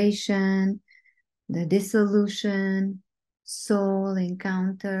preparation, the dissolution, soul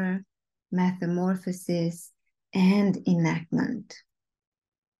encounter, metamorphosis, and enactment.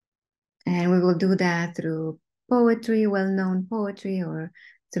 And we will do that through poetry, well-known poetry, or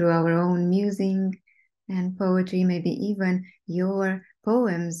through our own musing and poetry. Maybe even your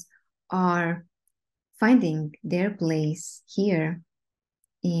poems are finding their place here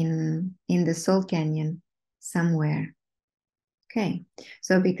in the Soul Canyon somewhere. Okay,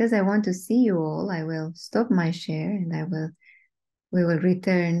 so because I want to see you all, I will stop my share and we will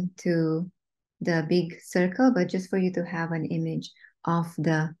return to the big circle, but just for you to have an image of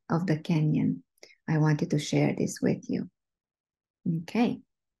the canyon, I wanted to share this with you. Okay.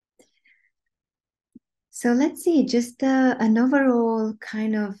 So let's see, just an overall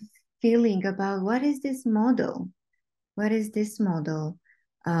kind of feeling about what is this model? What is this model?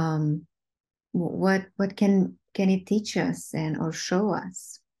 What can it teach us and or show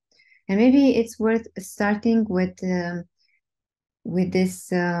us? And maybe it's worth starting with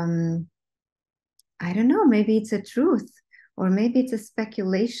this. I don't know. Maybe it's a truth, or maybe it's a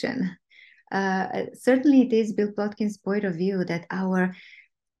speculation. Certainly, it is Bill Plotkin's point of view that our,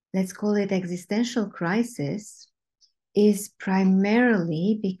 let's call it, existential crisis is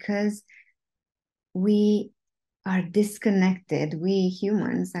primarily because we are disconnected. We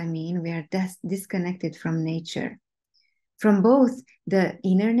humans, I mean, we are disconnected from nature, from both the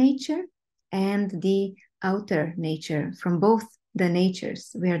inner nature and the outer nature, from both the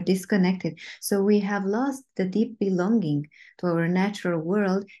natures. We are disconnected. So we have lost the deep belonging to our natural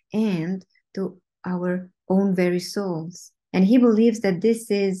world and to our own very souls. And he believes that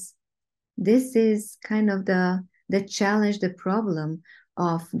this is kind of the challenge, the problem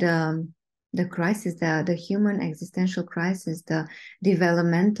of the crisis, the human existential crisis, the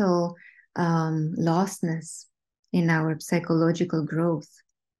developmental lostness in our psychological growth.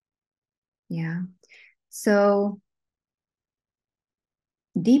 Yeah. So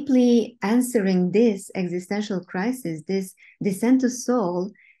deeply answering this existential crisis, this descent to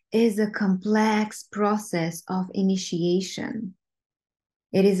soul, is a complex process of initiation.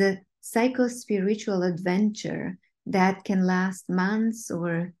 It is a psycho-spiritual adventure that can last months,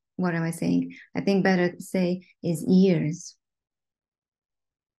 or what am I saying? I think better to say is years.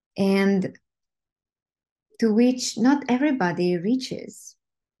 And to which not everybody reaches.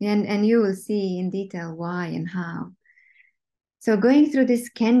 And you will see in detail why and how. So going through this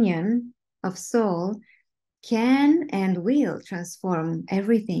canyon of soul can and will transform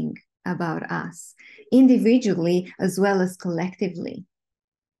everything about us, individually as well as collectively.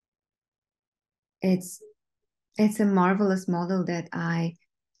 It's a marvelous model that I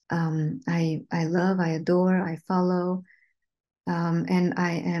love, I adore, I follow, and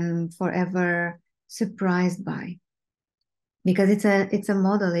I am forever surprised by, because it's a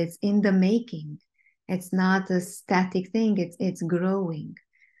model. It's in the making. It's not a static thing. It's growing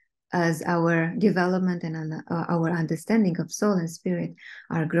as our development and our understanding of soul and spirit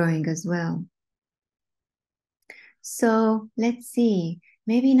are growing as well. So let's see.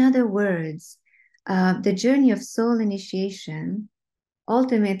 Maybe in other words, the journey of soul initiation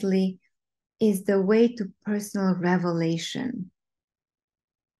ultimately is the way to personal revelation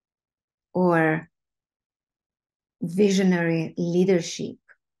or visionary leadership.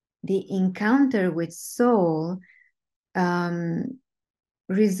 The encounter with soul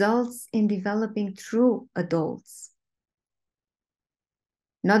results in developing true adults,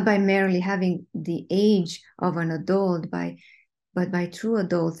 not by merely having the age of an adult, but by true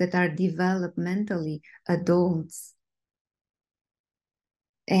adults that are developmentally adults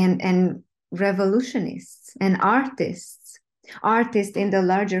and revolutionists and artists in the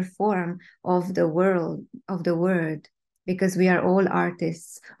larger form of the word, because we are all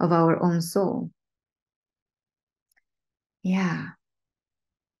artists of our own soul. Yeah,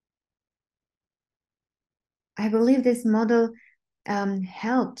 I believe this model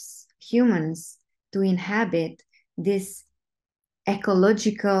helps humans to inhabit this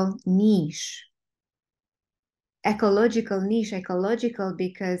ecological niche. Ecological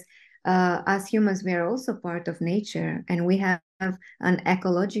because as humans, we are also part of nature, and we have an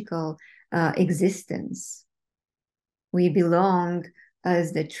ecological existence. We belong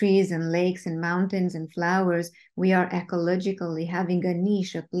as the trees and lakes and mountains and flowers. We are ecologically having a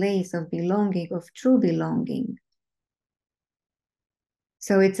niche, a place of belonging, of true belonging.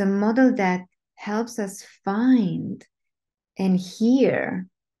 So it's a model that helps us find and hear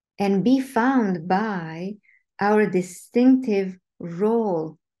and be found by our distinctive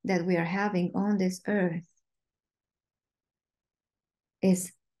role that we are having on this earth.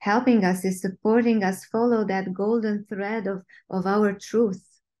 Is helping us, is supporting us follow that golden thread of our truth,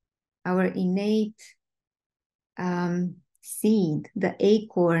 our innate seed, the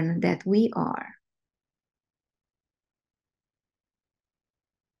acorn that we are.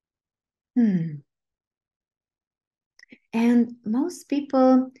 And most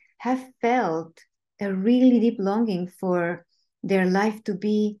people have felt a really deep longing for their life to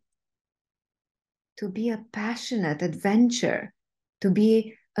be a passionate adventure, to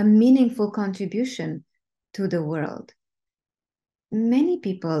be a meaningful contribution to the world. Many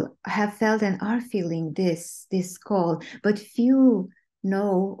people have felt and are feeling this call, but few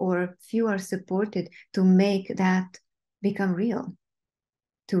know or few are supported to make that become real,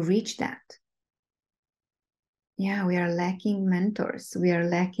 to reach that. Yeah, we are lacking mentors, we are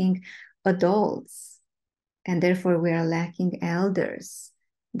lacking adults, and therefore we are lacking elders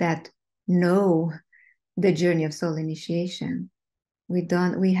that know the journey of soul initiation.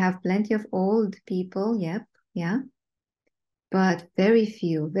 We have plenty of old people, yep, yeah, but very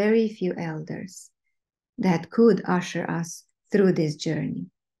few elders that could usher us through this journey.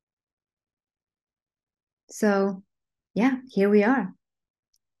 So, yeah, here we are.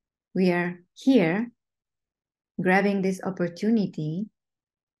 We are here grabbing this opportunity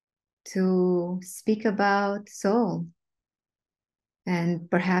to speak about soul, and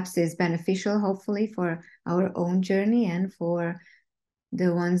perhaps is beneficial, hopefully, for our own journey and for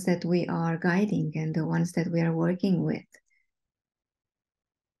the ones that we are guiding and the ones that we are working with.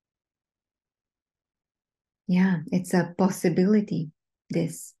 Yeah, it's a possibility.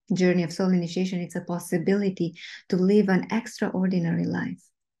 This journey of soul initiation, it's a possibility to live an extraordinary life.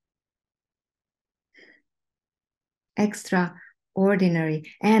 Extraordinary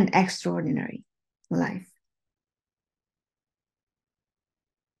and extraordinary life.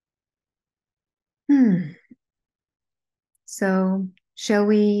 So, shall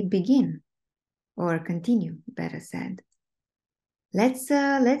we begin or continue? Better said. Let's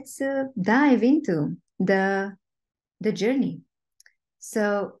dive into the journey.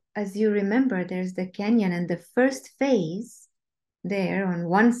 So, as you remember, there's the canyon, and the first phase there on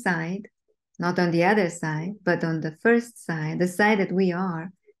one side, not on the other side, but on the first side, the side that we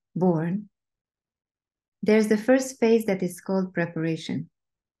are born, there's the first phase that is called preparation.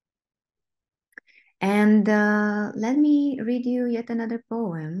 And let me read you yet another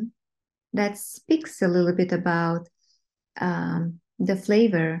poem that speaks a little bit about the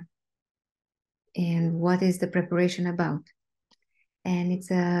flavor and what is the preparation about. And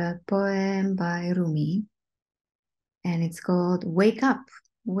it's a poem by Rumi, and it's called Wake Up,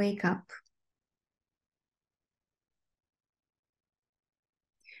 Wake Up.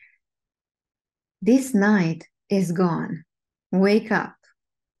 This night is gone. Wake up.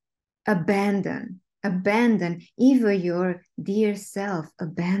 Abandon, abandon, even your dear self,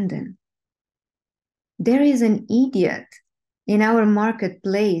 abandon. There is an idiot in our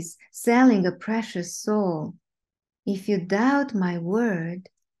marketplace selling a precious soul. If you doubt my word,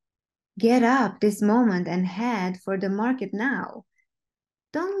 get up this moment and head for the market now.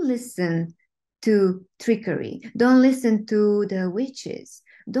 Don't listen to trickery. Don't listen to the witches.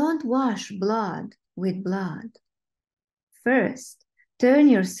 Don't wash blood with blood. First, turn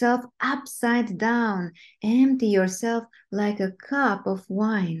yourself upside down. Empty yourself like a cup of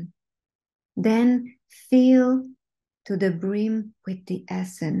wine. Then fill to the brim with the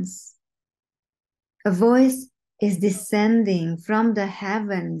essence. A voice is descending from the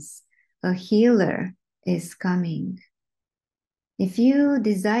heavens. A healer is coming. If you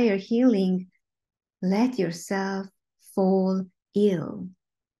desire healing, let yourself fall ill.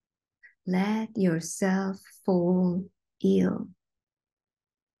 Let yourself fall ill.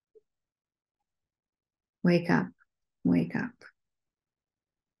 Wake up, wake up.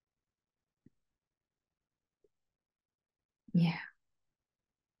 Yeah.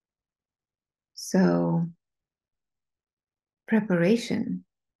 So, preparation.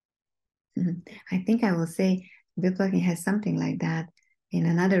 I think I will say Bill Plotkin has something like that. In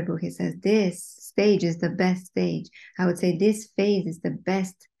another book, he says, this stage is the best stage. I would say this phase is the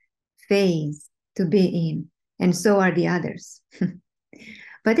best phase to be in. And so are the others.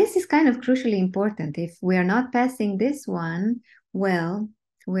 But this is kind of crucially important. If we are not passing this one, well,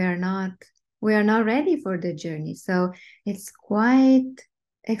 we are not ready for the journey. So it's quite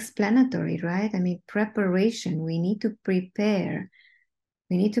explanatory, right? I mean, preparation. We need to prepare.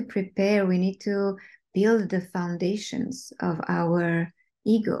 We need to prepare. We need to build the foundations of our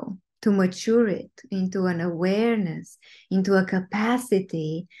ego, to mature it into an awareness, into a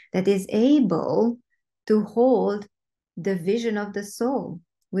capacity that is able to hold the vision of the soul,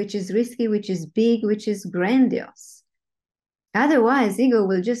 which is risky, which is big, which is grandiose. Otherwise, ego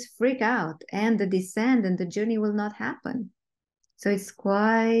will just freak out and the descent and the journey will not happen. So it's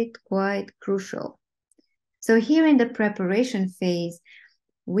quite crucial. So here in the preparation phase,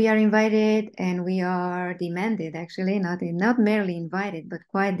 we are invited and we are demanded, actually, not merely invited, but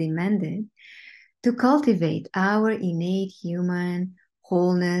quite demanded, to cultivate our innate human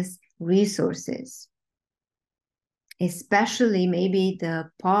wholeness resources, especially maybe the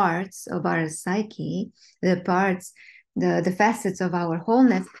parts of our psyche, the facets of our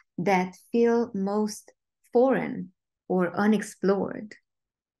wholeness that feel most foreign or unexplored.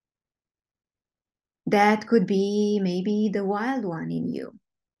 That could be maybe the wild one in you,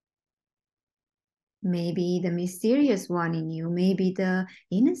 maybe the mysterious one in you, maybe the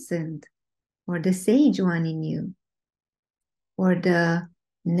innocent or the sage one in you, or the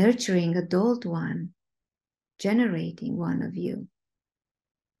nurturing adult one, generating one of you.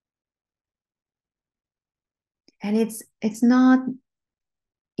 And it's not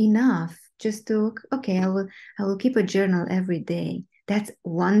enough just to, okay, I will keep a journal every day. That's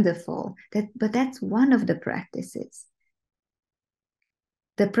wonderful. But that's one of the practices.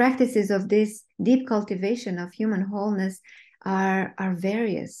 The practices of this deep cultivation of human wholeness are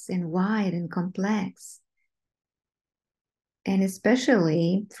various and wide and complex. And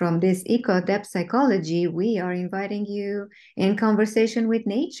especially from this eco-depth psychology, we are inviting you in conversation with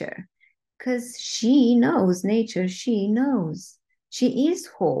nature, because she knows nature, she knows. She is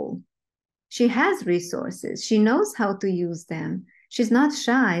whole. She has resources. She knows how to use them. She's not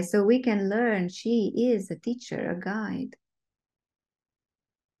shy, so we can learn. She is a teacher, a guide.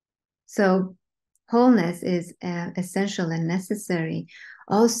 So wholeness is essential and necessary.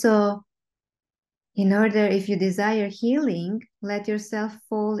 Also, in order, if you desire healing, let yourself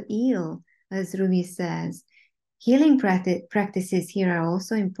fall ill, as Rumi says. Healing practices here are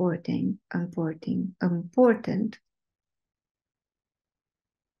also important.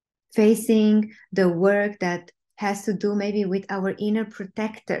 Facing the work that has to do maybe with our inner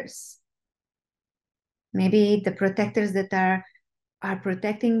protectors. Maybe the protectors that are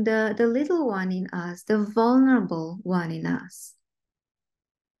protecting the little one in us, the vulnerable one in us.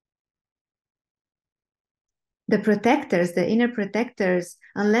 The protectors, the inner protectors,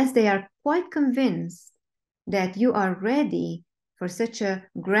 unless they are quite convinced that you are ready for such a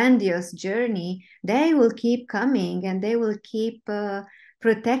grandiose journey, they will keep coming and they will keep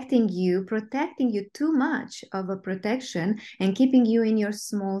protecting you too much of a protection and keeping you in your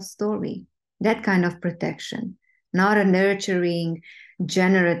small story. That kind of protection, not a nurturing,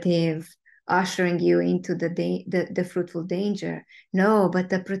 generative, ushering you into the fruitful danger. No, but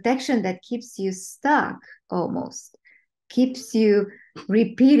the protection that keeps you stuck almost, keeps you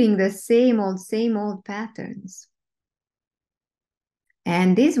repeating the same old patterns.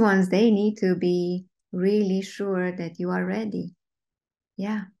 And these ones, they need to be really sure that you are ready.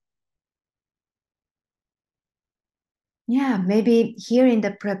 Yeah. Yeah, maybe here in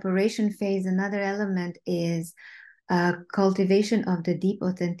the preparation phase, another element is cultivation of the deep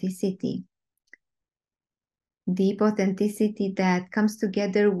authenticity. Deep authenticity that comes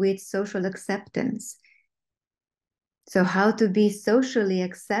together with social acceptance. So how to be socially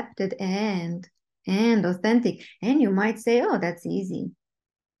accepted and authentic. And you might say, oh, that's easy.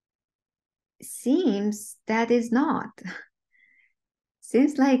 Seems that is not.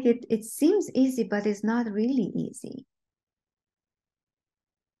 Seems like it seems easy, but it's not really easy.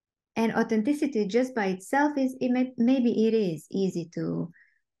 And authenticity just by itself maybe it is easy to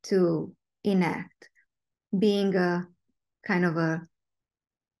enact, being a kind of a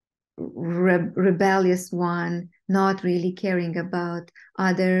rebellious one, not really caring about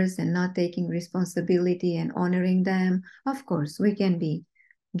others and not taking responsibility and honoring them. Of course, we can be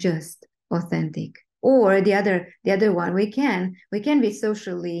just authentic. Or the other one, we can be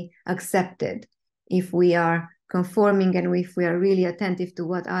socially accepted if we are conforming and if we are really attentive to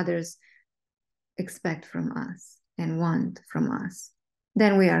what others expect from us and want from us.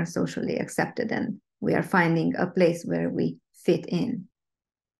 Then we are socially accepted and we are finding a place where we fit in.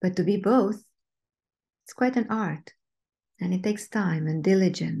 But to be both, it's quite an art, and it takes time and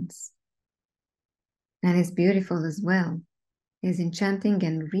diligence. And it's beautiful as well. It's enchanting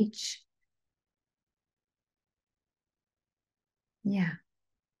and rich. Yeah.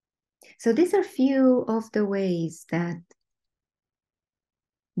 So these are few of the ways that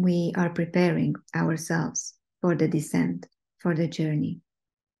we are preparing ourselves for the descent, for the journey.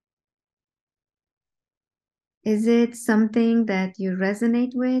 Is it something that you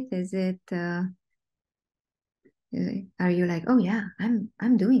resonate with? Are you like, oh yeah,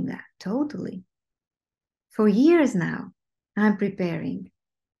 I'm doing that totally. For years now, I'm preparing.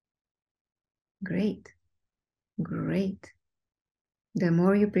 Great. The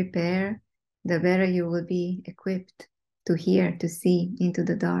more you prepare, the better you will be equipped to hear, to see into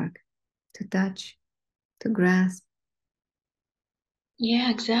the dark, to touch, to grasp.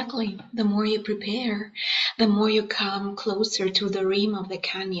 Yeah, exactly. The more you prepare, the more you come closer to the rim of the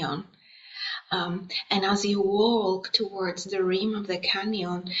canyon. And as you walk towards the rim of the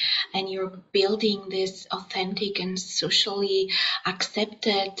canyon and you're building this authentic and socially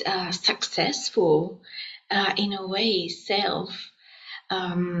accepted, successful, in a way, self,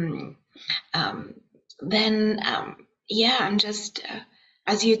 um, um, then yeah, and just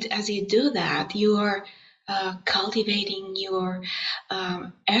as you do that, you are cultivating your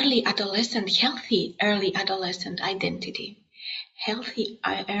healthy early adolescent identity. Healthy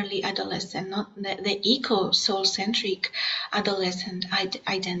early adolescent, not the eco soul centric adolescent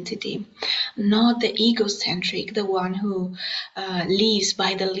identity, not the egocentric, the one who lives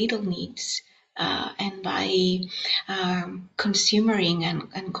by the little needs and by consumering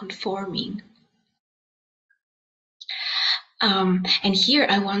and conforming. And here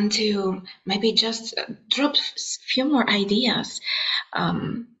I want to maybe just drop a few more ideas.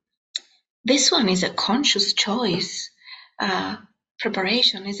 Um, this one is a conscious choice.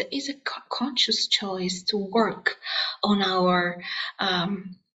 Preparation is a conscious choice to work on our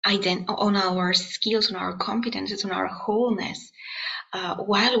on our skills, on our competences, on our wholeness.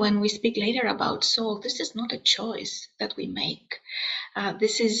 While when we speak later about soul, this is not a choice that we make.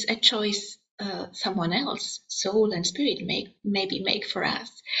 This is a choice someone else, soul and spirit, maybe make for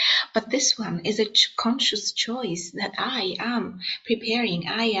us. But this one is a conscious choice that I am preparing.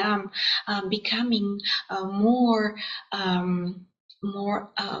 I am becoming more. More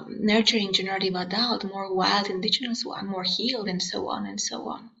nurturing generative adult, more wild indigenous one, more healed, and so on and so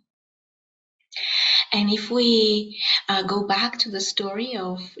on. And if we go back to the story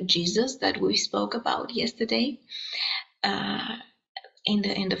of Jesus that we spoke about yesterday,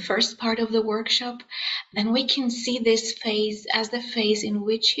 in the first part of the workshop, then we can see this phase as the phase in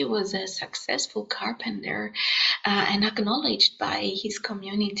which he was a successful carpenter and acknowledged by his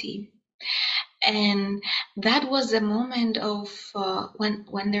community. And that was a moment of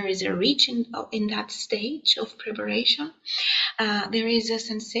when there is a reach in that stage of preparation. There is a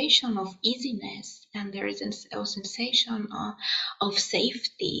sensation of easiness, and there is a sensation of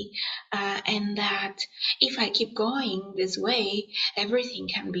safety, and that if I keep going this way, everything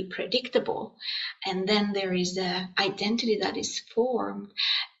can be predictable. And then there is an identity that is formed,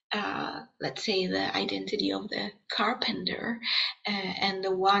 let's say the identity of the carpenter, and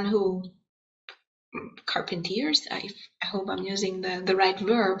the one who carpenters, I hope I'm using the right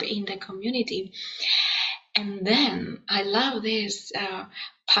verb, in the community. And then I love this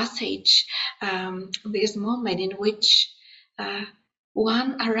passage, this moment in which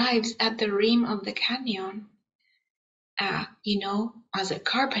one arrives at the rim of the canyon. As a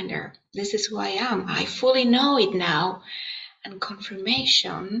carpenter, this is who I am. I fully know it now. And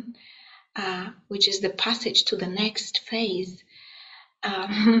confirmation, which is the passage to the next phase,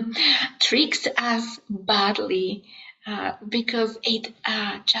 tricks us badly, because it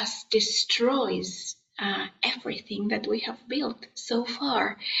just destroys everything that we have built so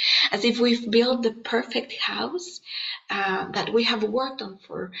far, as if we've built the perfect house that we have worked on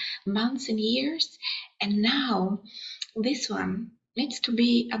for months and years, and now this one needs to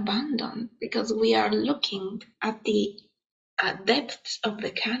be abandoned because we are looking at the depths of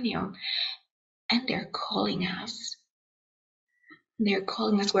the canyon, and they're calling us. They're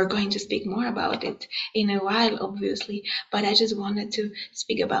calling us. We're going to speak more about it in a while, obviously, but I just wanted to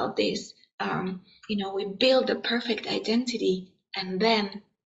speak about this. We build a perfect identity, and then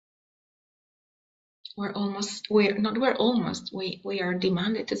we are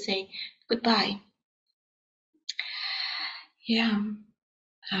demanded to say goodbye. Yeah.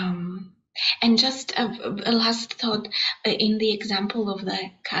 And just a last thought, in the example of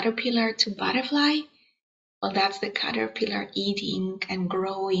the caterpillar to butterfly. Well, that's the caterpillar eating and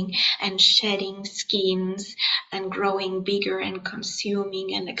growing and shedding skins and growing bigger and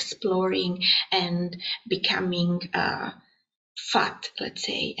consuming and exploring and becoming fat, let's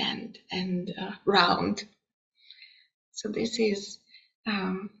say, and round. So this is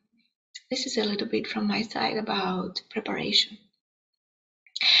a little bit from my side about preparation.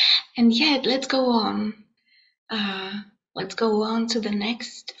 And yet, let's go on. Let's go on to the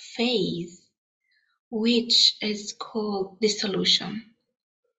next phase, which is called dissolution.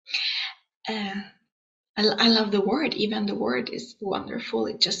 I love the word. Even the word is wonderful.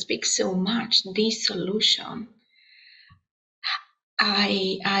 It just speaks so much. Dissolution.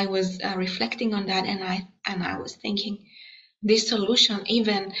 I was reflecting on that, and I was thinking, dissolution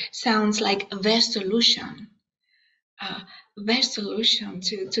even sounds like the solution. The solution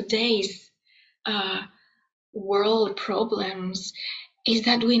to today's world problems is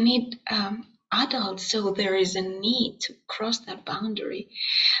that we need adults. So there is a need to cross that boundary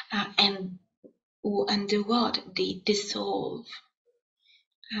and do what? Dissolve.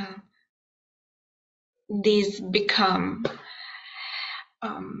 These become,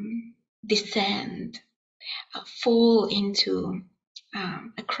 descend, fall into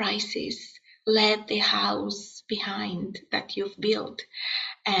a crisis, let the house behind that you've built,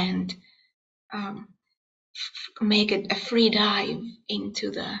 and make it a free dive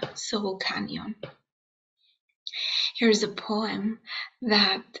into the soul canyon. Here's a poem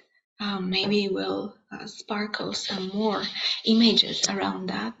that maybe will sparkle some more images around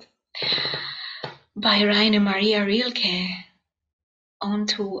that, by Rainer Maria Rilke,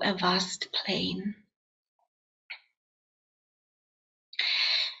 Onto a Vast Plain.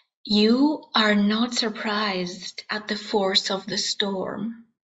 You are not surprised at the force of the storm.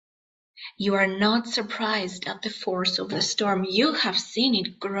 You are not surprised at the force of the storm. You have seen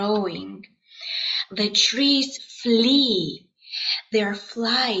it growing. The trees flee. Their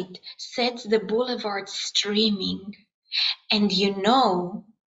flight sets the boulevard streaming. And you know,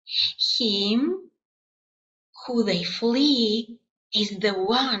 him who they flee is the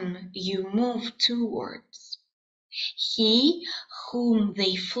one you move towards. He whom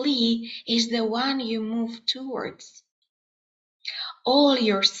they flee is the one you move towards. All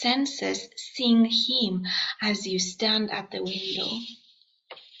your senses sing him as you stand at the window.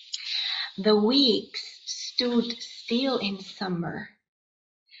 The weeks stood still in summer.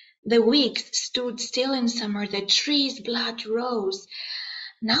 The weeks stood still in summer. The tree's blood rose.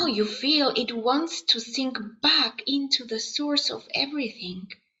 Now you feel it wants to sink back into the source of everything.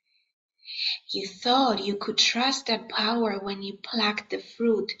 You thought you could trust that power when you plucked the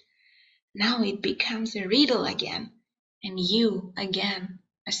fruit. Now it becomes a riddle again, and you again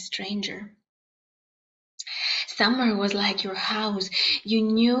a stranger. Summer was like your house. You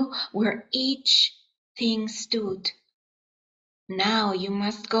knew where each thing stood. Now you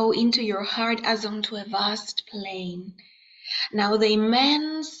must go into your heart as onto a vast plain. Now the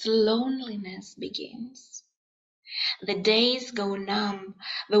immense loneliness begins. The days go numb.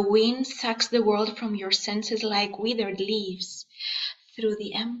 The wind sucks the world from your senses like withered leaves. Through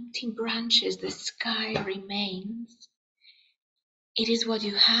the empty branches the sky remains. It is what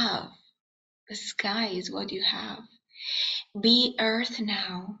you have. The sky is what you have. Be earth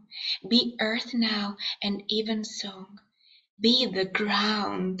now. Be earth now and even song. Be the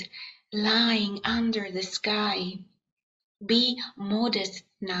ground lying under the sky. Be modest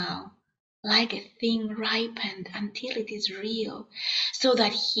now, like a thing ripened until it is real, so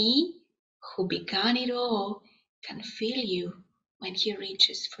that he who began it all can feel you when he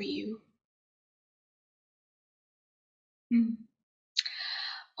reaches for you.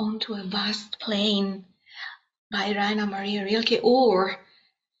 Onto a Vast Plain by Rainer Maria Rilke, or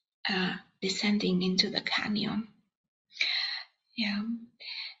Descending into the Canyon. Yeah.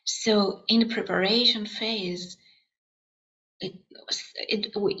 So in the preparation phase,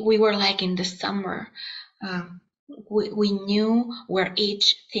 we were like in the summer. We knew where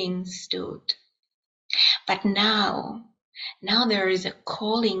each thing stood. But now there is a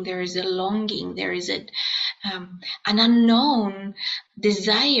calling, there is a longing, there is an unknown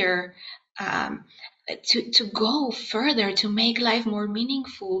desire to go further, to make life more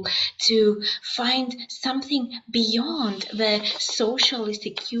meaningful, to find something beyond the socially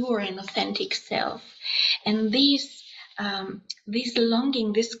secure and authentic self. And this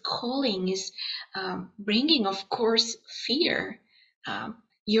longing, this calling is bringing, of course, fear.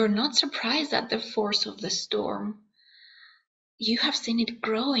 You're not surprised at the force of the storm. You have seen it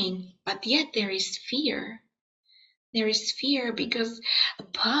growing, but yet there is fear. There is fear because a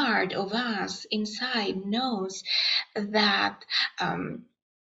part of us inside knows that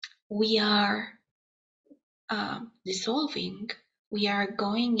we are dissolving. We are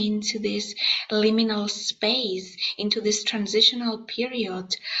going into this liminal space, into this transitional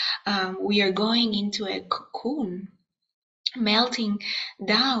period. We are going into a cocoon, melting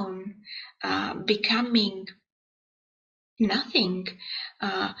down, becoming nothing,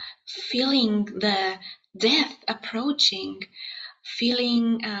 feeling the death approaching,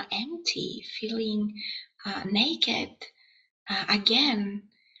 feeling empty, feeling naked, again,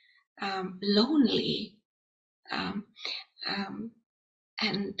 lonely, um,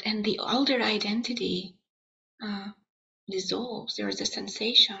 and the older identity dissolves. There is a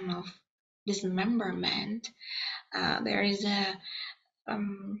sensation of dismemberment. There is a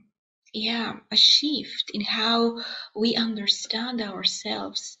shift in how we understand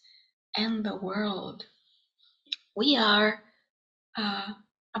ourselves and the world. We are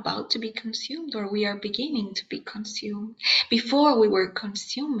about to be consumed, or we are beginning to be consumed. Before we were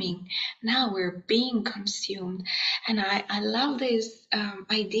consuming, now we're being consumed. And I love this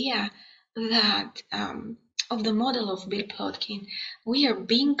idea that of the model of Bill Plotkin. We are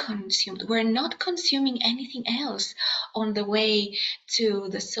being consumed. We're not consuming anything else on the way to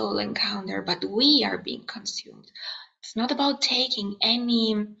the soul encounter, but we are being consumed. It's not about taking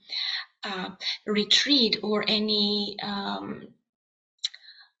any retreat or any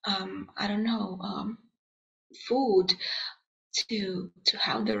food to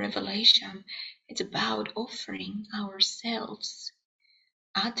have the revelation. It's about offering ourselves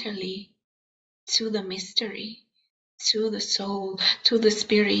utterly to the mystery, to the soul, to the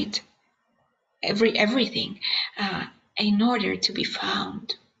spirit, everything, in order to be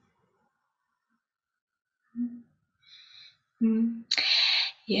found.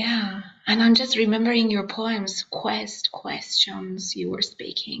 Yeah, and I'm just remembering your poems, questions you were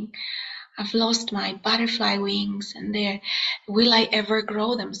speaking. I've lost my butterfly wings, and will I ever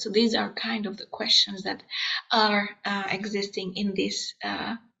grow them? So these are kind of the questions that are existing in this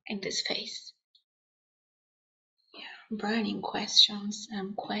phase. Yeah, burning questions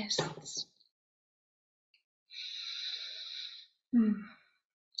and quests.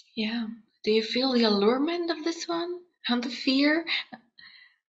 Yeah. Do you feel the allurement of this one and the fear?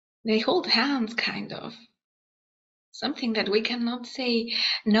 They hold hands, kind of. Something that we cannot say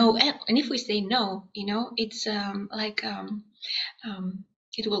no, and if we say no, it's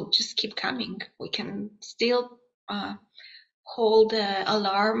it will just keep coming. We can still hold the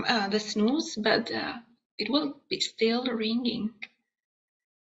alarm, the snooze, but it will be still ringing.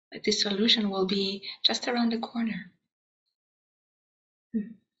 The solution will be just around the corner.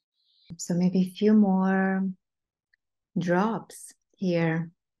 So maybe a few more drops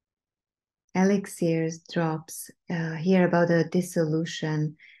here, elixirs drops here about the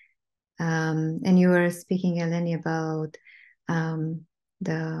dissolution. And you were speaking, Eleni, about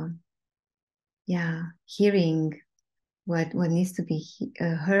the hearing what needs to be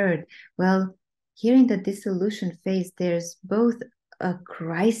heard. Well, here in the dissolution phase, there's both a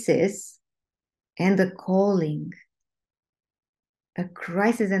crisis and a calling. A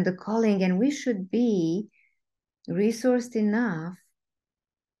crisis and a calling, and we should be resourced enough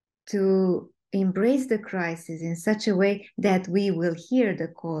to embrace the crisis in such a way that we will hear the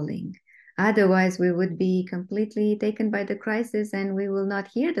calling. Otherwise, we would be completely taken by the crisis and we will not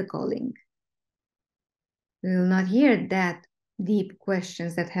hear the calling. We will not hear that deep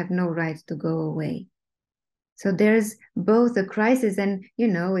questions that have no right to go away. So there's both a crisis and,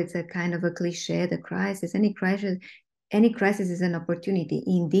 it's a kind of a cliche, the crisis. Any crisis is an opportunity.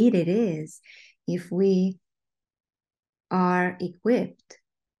 Indeed, it is. If we are equipped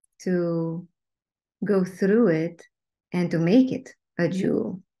to go through it and to make it a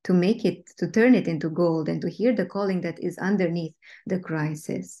jewel, to turn it into gold, and to hear the calling that is underneath the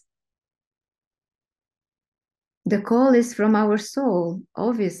crisis. The call is from our soul,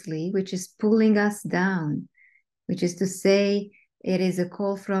 obviously, which is pulling us down, which is to say, it is a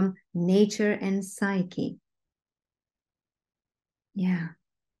call from nature and psyche. Yeah.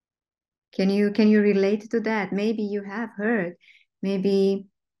 Can you relate to that? Maybe you have heard, maybe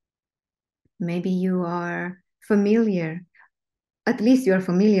you are familiar, at least you are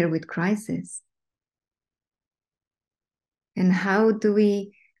familiar with crisis. And how do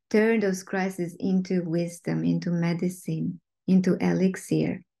we turn those crises into wisdom, into medicine, into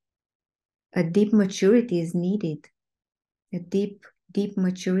elixir? A deep maturity is needed. A deep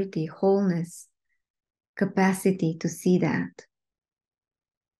maturity, wholeness, capacity to see that.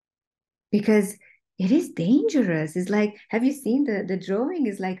 Because it is dangerous. It's like, have you seen the drawing?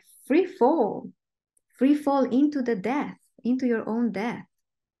 Is like free fall into the death, into your own death.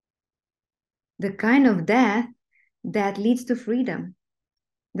 The kind of death that leads to freedom.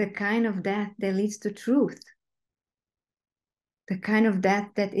 The kind of death that leads to truth. The kind of death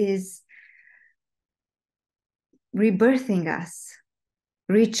that is rebirthing us,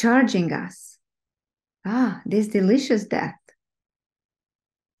 recharging us. This delicious death.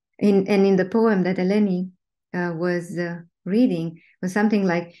 And in the poem that Eleni was reading was something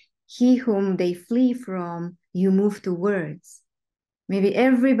like, he whom they flee from, you move towards. Maybe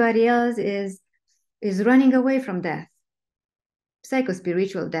everybody else is running away from death.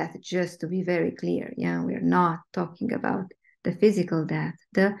 Psychospiritual death, just to be very clear. Yeah, we're not talking about the physical death,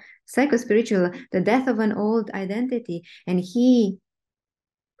 the psychospiritual, the death of an old identity. And he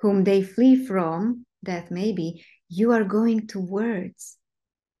whom they flee from, death maybe, you are going towards.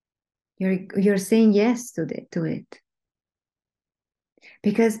 You're saying yes to it.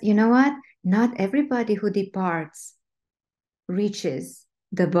 Because you know what? Not everybody who departs reaches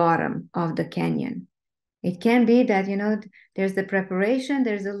the bottom of the canyon. It can be that, there's the preparation,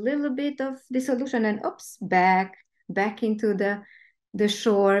 there's a little bit of dissolution, and oops, back into the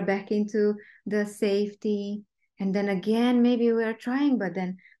shore, back into the safety. And then again, maybe we're trying, but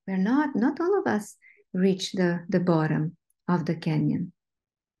then we're not all of us reach the bottom of the canyon,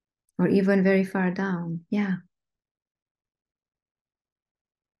 or even very far down. Yeah.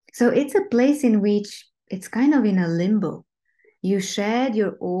 So it's a place in which it's kind of in a limbo. You shed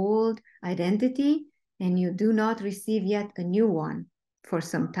your old identity and you do not receive yet a new one for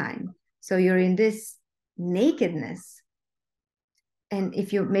some time. So you're in this nakedness. And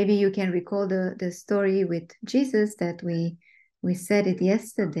if maybe you can recall the story with Jesus that we said it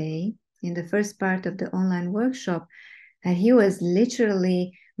yesterday in the first part of the online workshop, and he was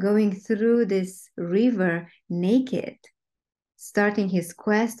literally going through this river naked, starting his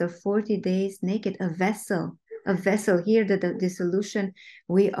quest of 40 days naked, a vessel here, the dissolution.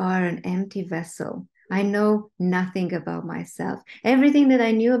 We are an empty vessel. I know nothing about myself. Everything that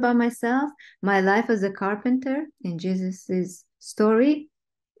I knew about myself, my life as a carpenter in Jesus's story,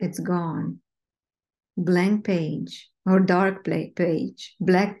 it's gone. Blank page, or dark page,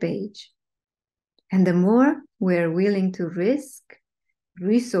 black page. And the more we're willing to risk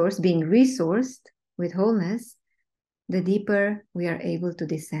being resourced with wholeness, the deeper we are able to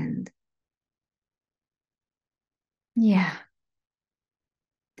descend. Yeah.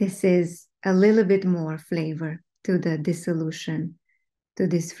 This is a little bit more flavor to the dissolution, to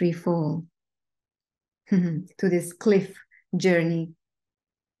this free fall, to this cliff journey.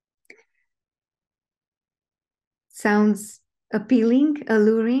 Sounds appealing,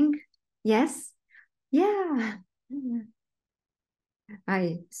 alluring? Yes? Yeah.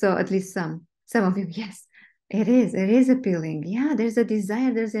 I saw at least some of you. Yes, it is appealing. Yeah, there's a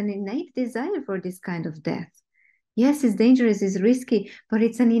desire, there's an innate desire for this kind of death. Yes, it's dangerous, it's risky, but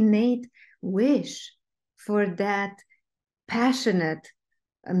it's an innate wish for that passionate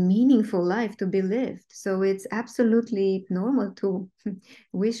a meaningful life to be lived. So it's absolutely normal to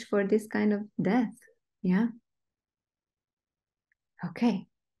wish for this kind of death. Yeah. Okay.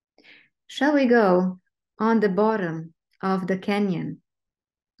 Shall we go on the bottom of the canyon?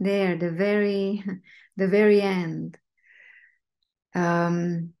 There, the very end.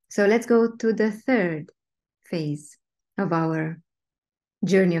 So let's go to the third phase of our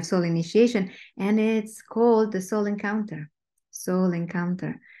journey of soul initiation, and it's called the soul encounter. Soul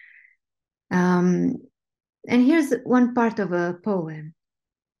encounter. And here's one part of a poem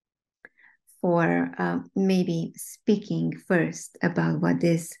for maybe speaking first about what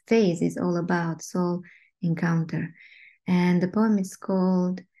this phase is all about, soul encounter. And the poem is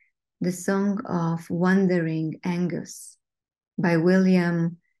called The Song of Wandering Angus by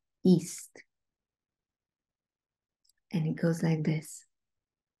William East. And it goes like this.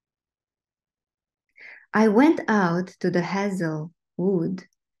 I went out to the hazel wood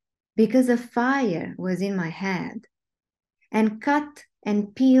because a fire was in my head, and cut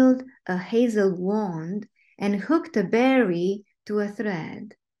and peeled a hazel wand and hooked a berry to a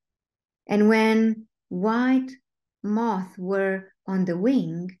thread. And when white moths were on the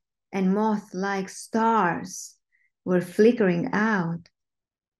wing and moth-like stars were flickering out,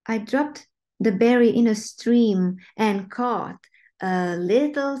 I dropped the berry in a stream and caught a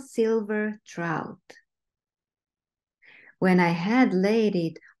little silver trout. When I had laid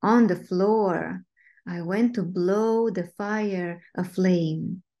it on the floor, I went to blow the fire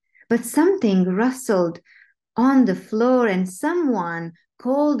aflame. But something rustled on the floor and someone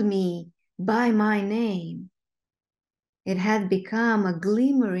called me by my name. It had become a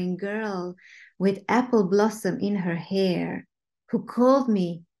glimmering girl with apple blossom in her hair who called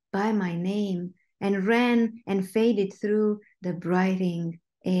me by my name and ran and faded through the brightening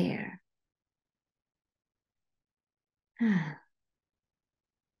air.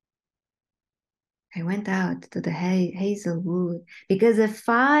 I went out to the hazel wood because a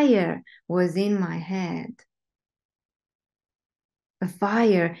fire was in my head. A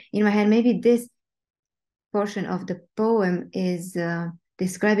fire in my head. Maybe this portion of the poem is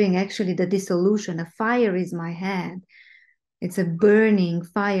describing actually the dissolution. A fire is my head. It's a burning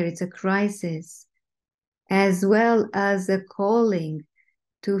fire. It's a crisis, as well as a calling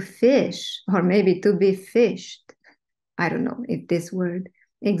to fish, or maybe to be fished. I don't know if this word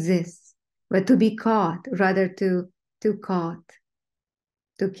exists, but to be caught, rather to caught,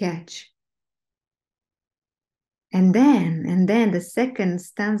 to catch. And then the second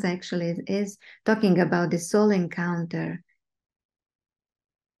stanza actually is talking about the soul encounter.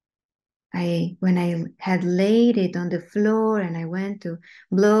 When I had laid it on the floor and I went to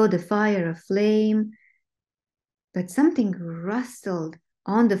blow the fire aflame, but something rustled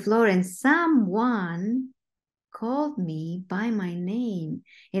on the floor and someone called me by my name.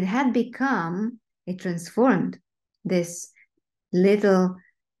 It had become, it transformed this little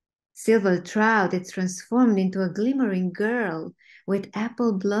silver trout. It's transformed into a glimmering girl with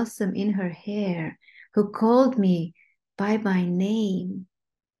apple blossom in her hair who called me by my name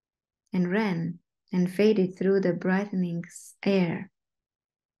and ran and faded through the brightening air.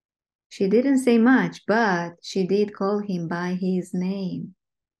 She didn't say much, but she did call him by his name.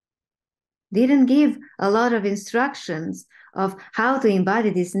 Didn't give a lot of instructions of how to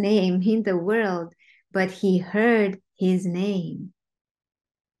embody this name in the world, but he heard his name.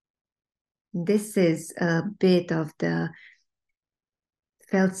 This is a bit of the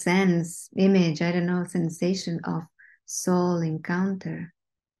felt sense, image, I don't know, sensation of soul encounter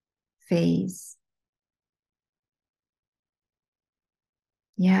phase.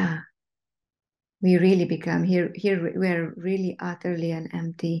 Yeah, we really become here we're really utterly an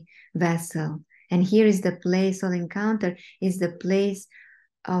empty vessel. And here is the place, soul encounter is the place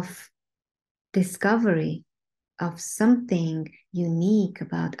of discovery of something unique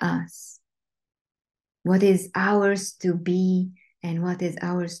about us. What is ours to be and what is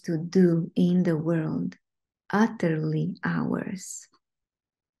ours to do in the world. Utterly ours.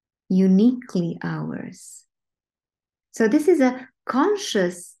 Uniquely ours. So this is a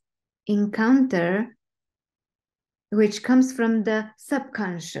conscious encounter which comes from the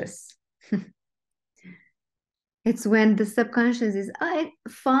subconscious. It's when the subconscious is,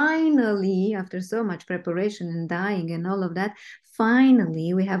 finally, after so much preparation and dying and all of that,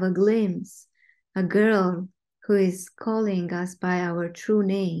 finally we have a glimpse, a girl who is calling us by our true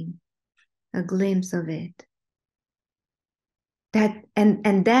name, a glimpse of it.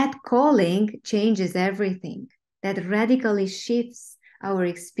 And that calling changes everything. That radically shifts our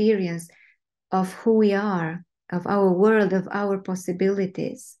experience of who we are, of our world, of our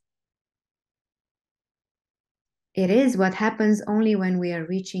possibilities. it is what happens only when we are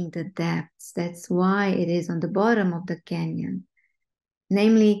reaching the depths. That's why it is on the bottom of the canyon.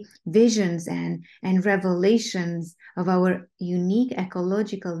 Namely, visions and revelations of our unique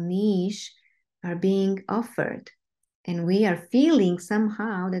ecological niche are being offered. And we are feeling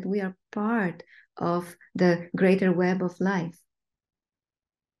somehow that we are part of the greater web of life.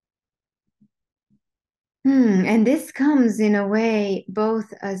 And this comes in a way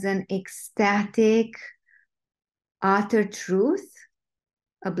both as an ecstatic, utter truth,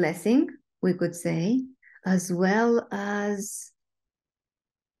 a blessing, we could say, as well as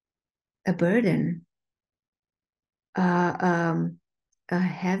a burden, uh, um, a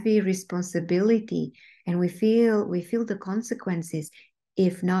heavy responsibility, and we feel the consequences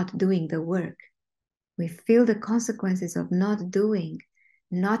if not doing the work. We feel the consequences of not doing,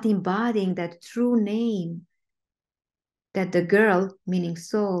 not embodying that true name that the girl, meaning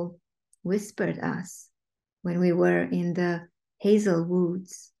soul, whispered us when we were in the hazel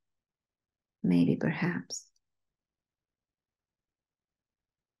woods, maybe perhaps.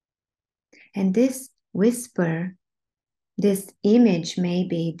 And this whisper, this image,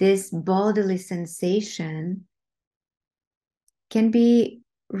 maybe this bodily sensation can be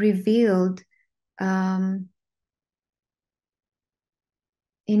revealed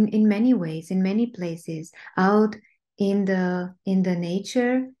in many ways, in many places, out in the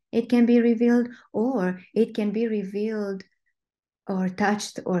nature. It can be revealed, or it can be revealed or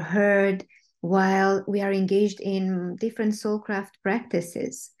touched or heard while we are engaged in different soulcraft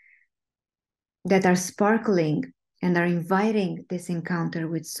practices that are sparkling and are inviting this encounter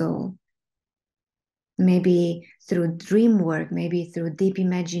with soul. Maybe through dream work, maybe through deep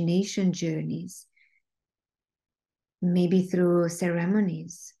imagination journeys, maybe through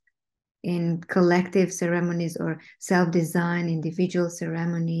ceremonies, in collective ceremonies or self-design individual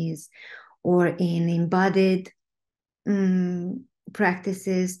ceremonies, or in embodied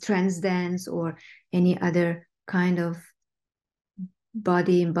practices, trance dance, or any other kind of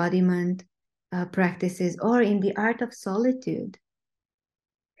body embodiment practices, or in the art of solitude,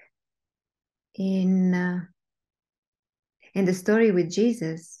 in the story with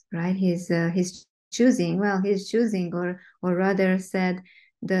Jesus, right? He's choosing, or rather said,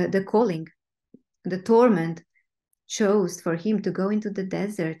 the calling, the torment chose for him to go into the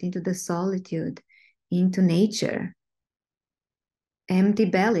desert, into the solitude, into nature, empty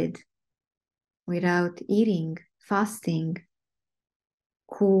bellied, without eating, fasting,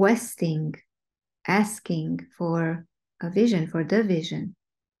 questing, asking for a vision, for the vision,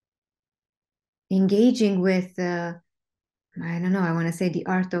 engaging with, I don't know, I want to say the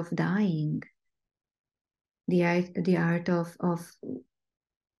art of dying, the art of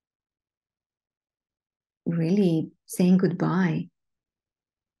really saying goodbye,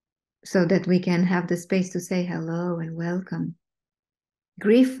 so that we can have the space to say hello and welcome.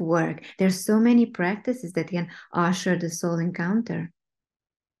 Grief work. There's so many practices that can usher the soul encounter.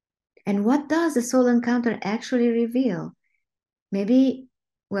 And what does the soul encounter actually reveal? Maybe,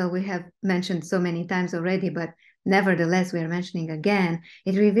 well, we have mentioned so many times already, but nevertheless, we are mentioning again.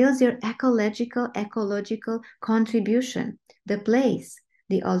 It reveals your ecological contribution, the place,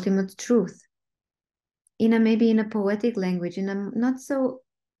 the ultimate truth, maybe in a poetic language, in a not so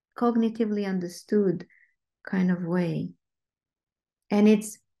cognitively understood kind of way. And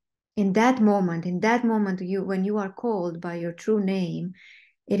it's in that moment, when you are called by your true name,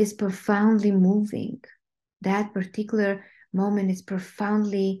 it is profoundly moving. That particular moment is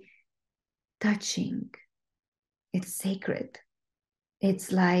profoundly touching. It's sacred.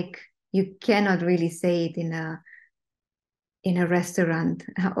 It's like you cannot really say it in a restaurant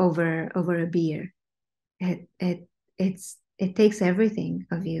over a beer. It takes everything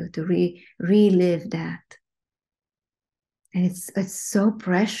of you to relive that. And it's so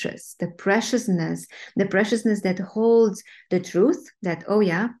precious, the preciousness that holds the truth, that, oh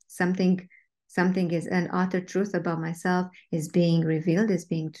yeah, something is an utter truth about myself is being revealed, is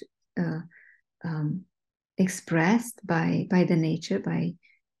being expressed by the nature,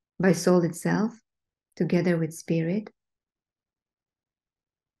 by soul itself, together with spirit.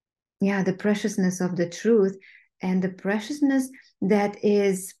 Yeah, the preciousness of the truth, and the preciousness that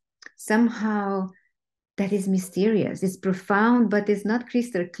is somehow, that is mysterious. It's profound, but it's not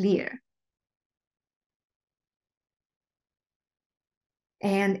crystal clear.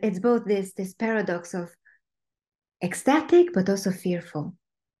 And it's both this paradox of ecstatic, but also fearful.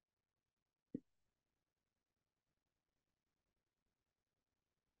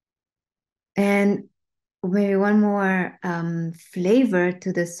 And maybe one more flavor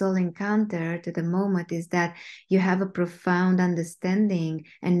to the soul encounter, to the moment, is that you have a profound understanding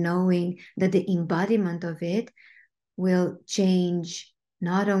and knowing that the embodiment of it will change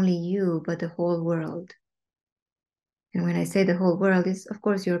not only you, but the whole world. And when I say the whole world, is of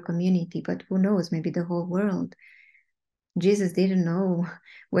course your community, but who knows, maybe the whole world. Jesus didn't know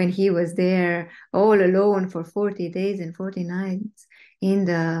when he was there all alone for 40 days and 40 nights in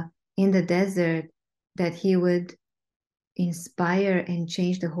the desert that he would inspire and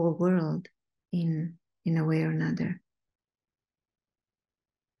change the whole world in a way or another.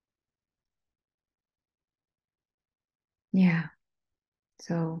 Yeah.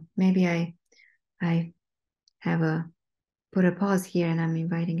 So maybe I have put a pause here, and I'm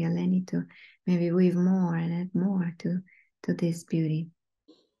inviting Eleni to maybe weave more and add more to this beauty.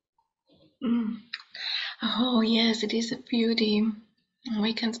 Mm. Oh, yes, it is a beauty.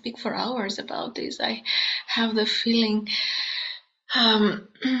 We can speak for hours about this. I have the feeling.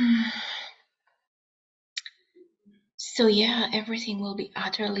 So, yeah, everything will be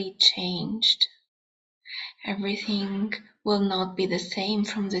utterly changed. Everything will not be the same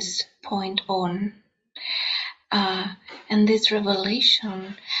from this point on. And this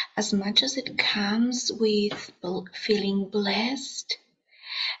revelation, as much as it comes with feeling blessed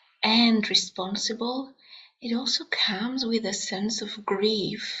and responsible, it also comes with a sense of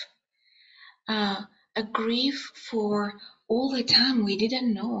grief. A grief for all the time we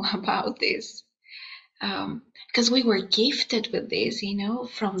didn't know about this. Because we were gifted with this,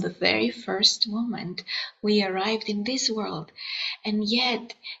 from the very first moment we arrived in this world. And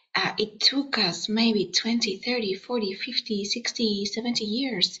yet it took us maybe 20, 30, 40, 50, 60, 70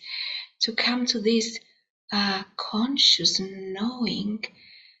 years to come to this conscious knowing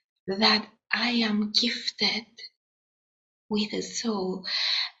that I am gifted with a soul,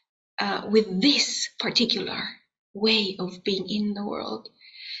 with this particular way of being in the world.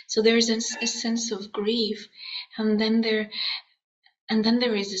 So there's a sense of grief, and then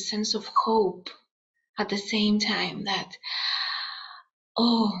there is a sense of hope at the same time that,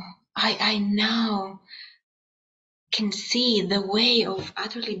 oh, I now can see the way of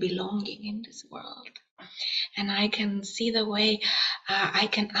utterly belonging in this world. And I can see the way I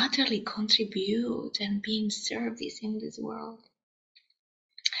can utterly contribute and be in service in this world.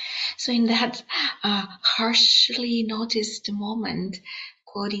 So in that harshly noticed moment,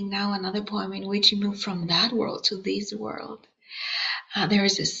 quoting now another poem in which you move from that world to this world, there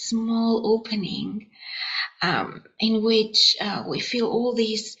is a small opening in which we feel all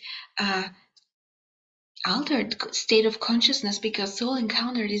these altered state of consciousness, because soul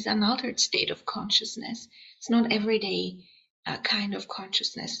encountered is an altered state of consciousness. It's not everyday kind of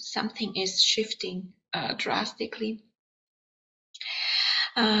consciousness. Something is shifting drastically.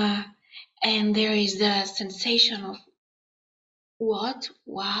 And there is the sensation of, what?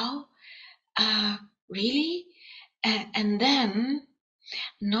 Wow? Really? And then,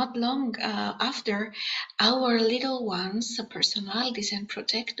 not long after, our little ones, personalities and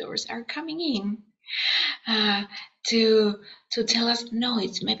protectors, are coming in to tell us, no,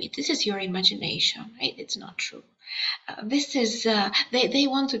 this is your imagination, right? It's not true. This is they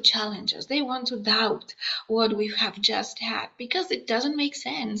want to challenge us. They want to doubt what we have just had, because it doesn't make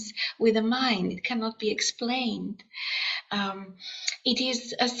sense with the mind. It cannot be explained. It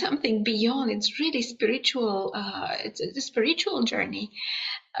is something beyond. It's really spiritual. It's a spiritual journey.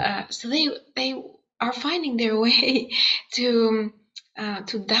 So they are finding their way to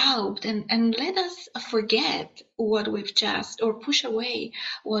doubt and let us forget what we've just, or push away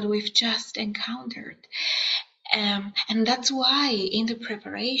what we've just encountered. And that's why in the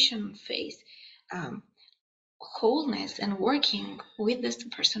preparation phase, wholeness and working with the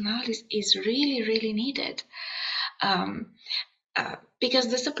personalities is really, really needed. Because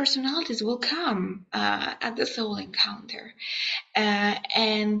the subpersonalities will come at the soul encounter.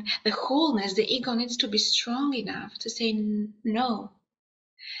 And the wholeness, the ego needs to be strong enough to say, no,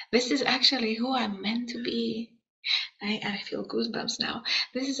 this is actually who I'm meant to be. I feel goosebumps now.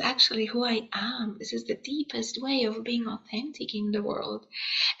 This is actually who I am. This is the deepest way of being authentic in the world.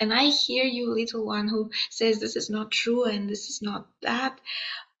 And I hear you, little one, who says this is not true and this is not that.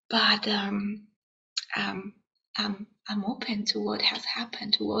 But I'm open to what has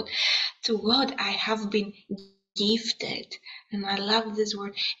happened, to what I have been gifted. And I love this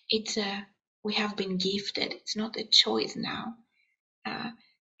word. We have been gifted. It's not a choice now.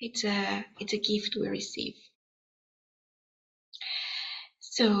 It's a gift we receive.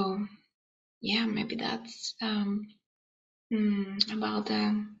 So yeah, maybe that's about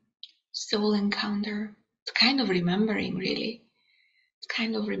the soul encounter. It's kind of remembering, really. It's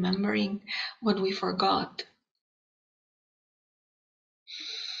kind of remembering what we forgot.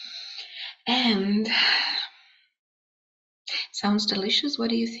 And sounds delicious. What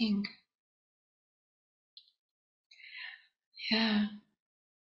do you think? Yeah,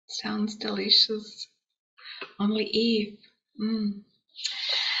 sounds delicious. Only if. Mm.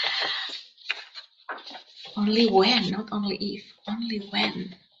 Only when, not only if, only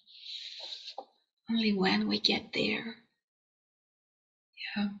when. Only when we get there.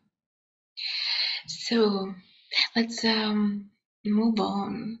 Yeah. So let's move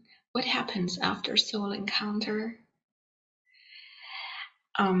on. What happens after soul encounter?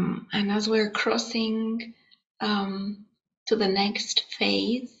 And as we're crossing to the next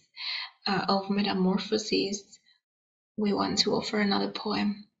phase of metamorphosis, we want to offer another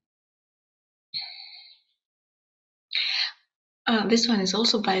poem. This one is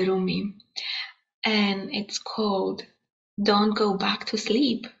also by Rumi, and it's called Don't Go Back to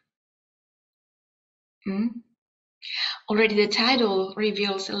Sleep. Already the title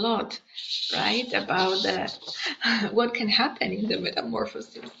reveals a lot, right, about what can happen in the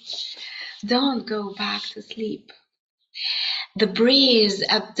metamorphosis. Don't go back to sleep. The breeze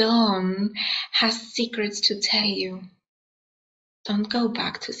at dawn has secrets to tell you. Don't go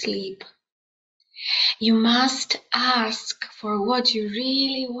back to sleep. You must ask for what you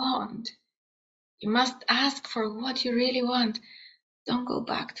really want. You must ask for what you really want. Don't go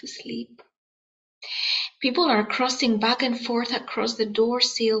back to sleep. People are crossing back and forth across the door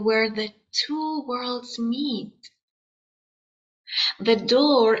sill where the two worlds meet. The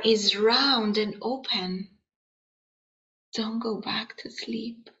door is round and open. Don't go back to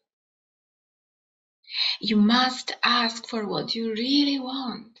sleep. You must ask for what you really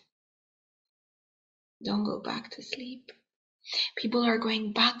want. Don't go back to sleep. People are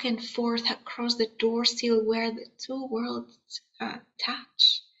going back and forth across the door sill where the two worlds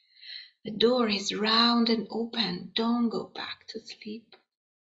touch. The door is round and open. Don't go back to sleep.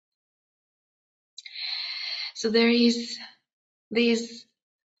 So there is this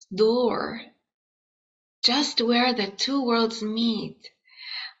door just where the two worlds meet,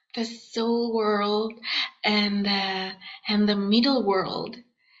 the soul world and the middle world.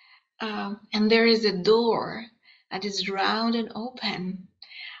 And there is a door that is round and open,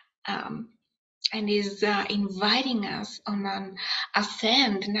 and is inviting us on an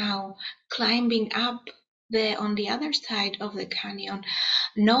ascent now, climbing up on the other side of the canyon,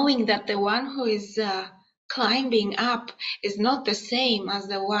 knowing that the one who is climbing up is not the same as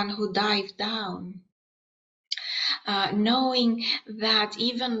the one who dived down. Knowing that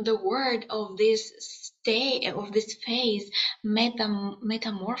even the word of this phase,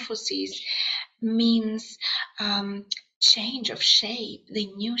 metamorphosis, means change of shape, the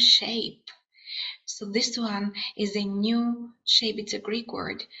new shape. So this one is a new shape. It's a Greek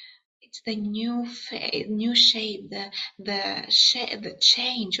word. It's the new shape, the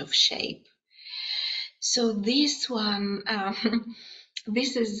change of shape. So this one,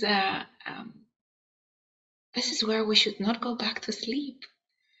 this is where we should not go back to sleep.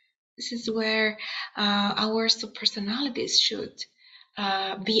 This is where our subpersonalities should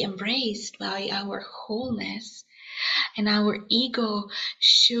be embraced by our wholeness, and our ego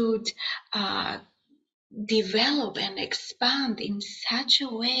should develop and expand in such a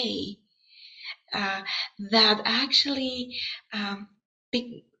way that actually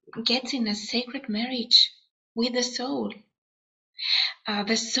gets in a sacred marriage with the soul.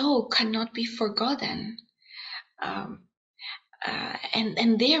 The soul cannot be forgotten.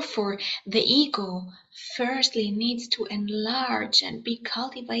 And therefore, the ego firstly needs to enlarge and be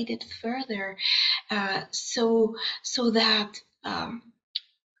cultivated further, so that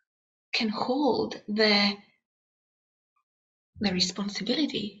can hold the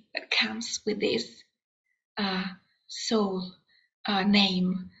responsibility that comes with this soul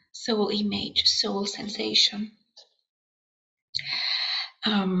name, soul image, soul sensation.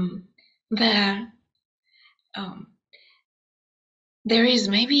 There is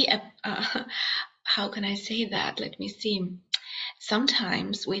maybe how can I say that? Let me see.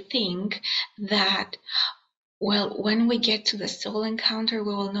 Sometimes we think that, well, when we get to the soul encounter,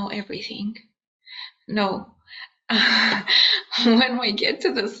 we will know everything. No. When we get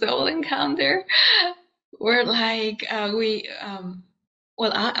to the soul encounter, we're like, well,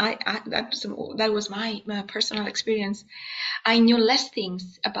 that was my personal experience. I knew less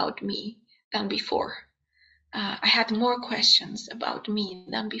things about me than before. I had more questions about me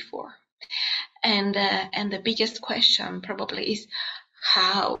than before. And the biggest question probably is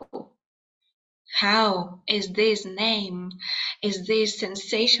how is this name, is this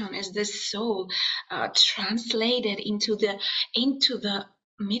sensation, is this soul translated into the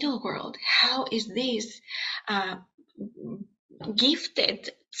middle world? How is this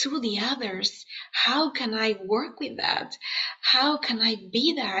gifted to the others. How can I work with that? How can I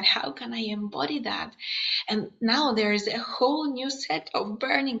be that? How can I embody that? And now there's a whole new set of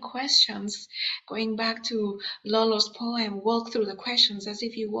burning questions. Going back to Lolo's poem, walk through the questions as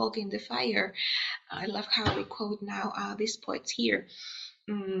if you walk in the fire. I love how we quote now these poets here.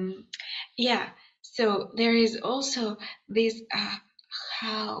 Yeah, so there is also this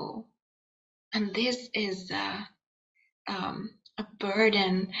how, and this is a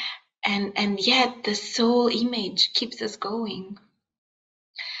burden, and yet the soul image keeps us going,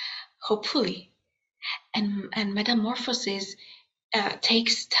 hopefully. And metamorphosis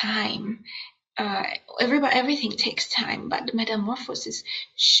takes time. uh, everything takes time, but metamorphosis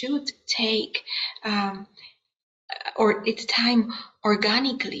should take or its time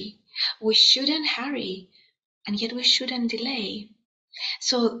organically. We shouldn't hurry, and yet we shouldn't delay.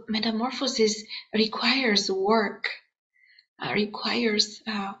 So metamorphosis requires work,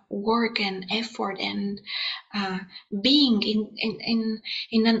 work and effort, and being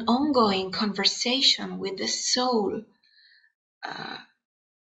in an ongoing conversation with the soul. Uh,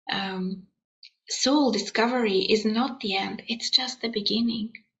 um, Soul discovery is not the end; it's just the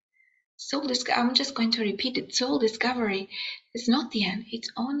beginning. I'm just going to repeat it. Soul discovery is not the end;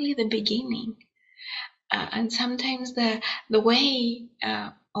 it's only the beginning. And sometimes the way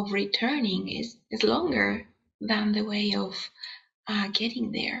of returning is longer than the way of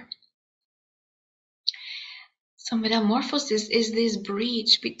getting there. So metamorphosis is this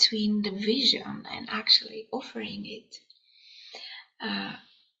bridge between the vision and actually offering it,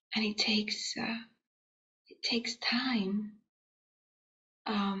 and it takes time.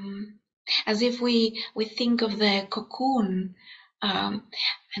 As if we think of the cocoon, um,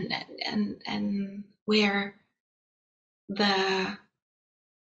 and where the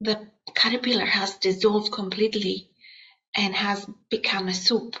caterpillar has dissolved completely and has become a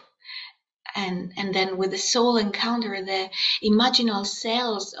soup, and then with the soul encounter, the imaginal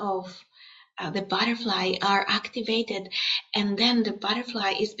cells of the butterfly are activated, and then the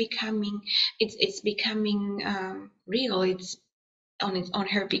butterfly is becoming it's becoming real. It's on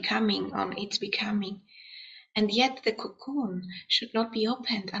her becoming, on its becoming. And yet the cocoon should not be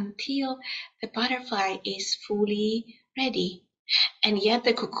opened until the butterfly is fully ready. And yet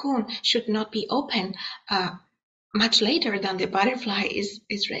the cocoon should not be opened much later than the butterfly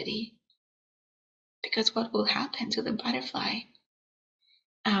is ready. Because what will happen to the butterfly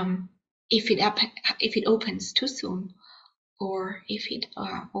if it opens too soon, or if it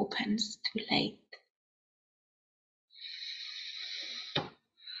opens too late?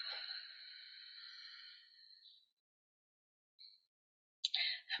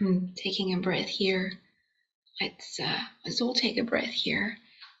 I'm taking a breath here. Let's all take a breath here.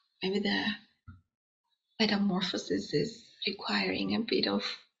 Maybe the metamorphosis is requiring a bit of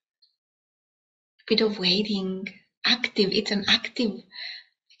waiting. It's an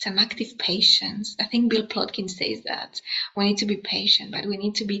active patience. I think Bill Plotkin says that we need to be patient, but we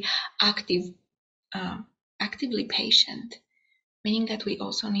need to be active, actively patient, meaning that we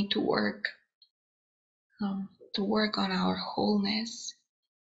also need to work on our wholeness.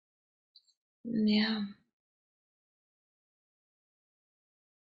 Yeah.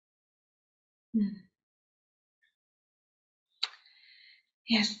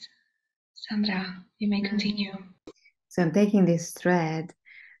 Yes, Sandra, you may continue. So I'm taking this thread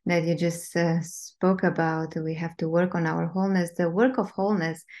that you just spoke about. We have to work on our wholeness. The work of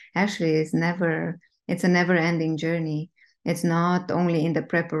wholeness actually it's a never-ending journey. It's not only in the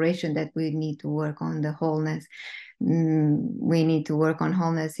preparation that we need to work on the wholeness. We need to work on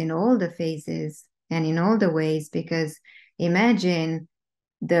wholeness in all the phases and in all the ways, because imagine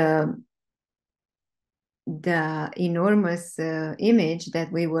the enormous image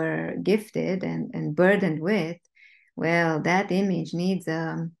that we were gifted and burdened with. Well, that image needs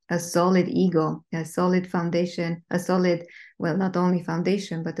a solid ego, a solid foundation, well, not only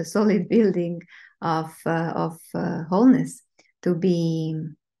foundation, but a solid building of wholeness to be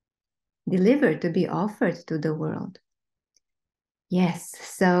delivered, to be offered to the world. Yes,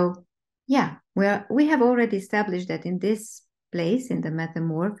 so yeah, we have already established that in this place, in the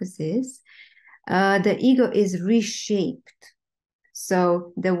metamorphosis, the ego is reshaped.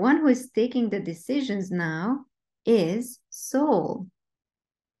 So the one who is taking the decisions now is soul,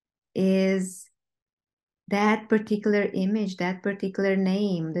 is that particular image, that particular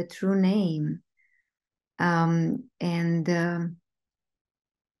name, the true name. And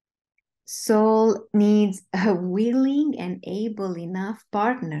soul needs a willing and able enough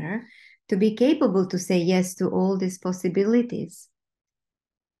partner to be capable to say yes to all these possibilities.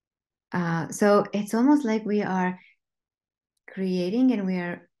 So it's almost like we are creating, and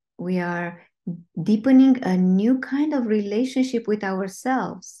we are deepening a new kind of relationship with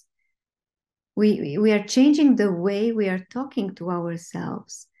ourselves. We are changing the way we are talking to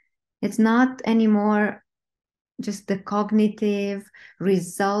ourselves. It's not anymore just the cognitive,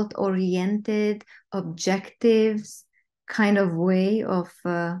 result-oriented, objectives kind of way of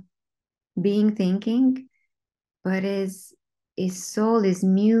being thinking, but is soul, is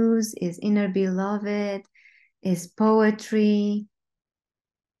muse, is inner beloved, is poetry.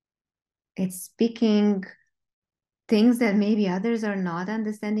 It's speaking things that maybe others are not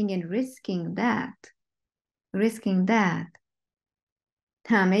understanding and risking that.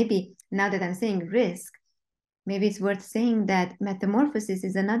 Maybe now that I'm saying risk, maybe it's worth saying that metamorphosis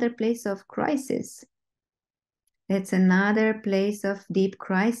is another place of crisis. It's another place of deep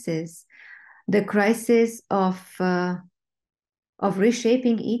crisis, the crisis of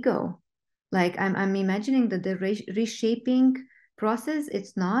reshaping ego. Like I'm imagining that the reshaping process,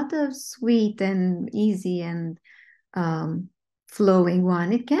 it's not a sweet and easy and flowing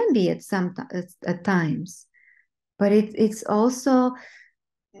one. It can be at times, but it's also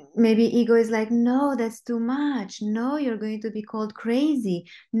maybe ego is like, no, that's too much. No, you're going to be called crazy.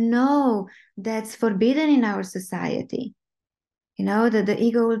 No, that's forbidden in our society. You know, that the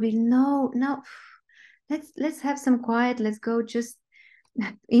ego will be, no, no, let's have some quiet. Let's go just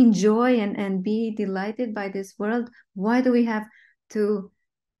enjoy and be delighted by this world. Why do we have to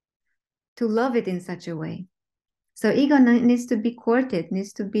love it in such a way? So ego needs to be courted,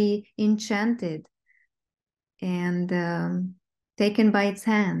 needs to be enchanted and taken by its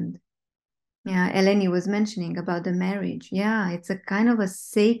hand. Yeah, Eleni was mentioning about the marriage. Yeah, it's a kind of a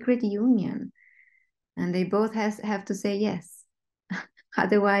sacred union, and they both have to say yes.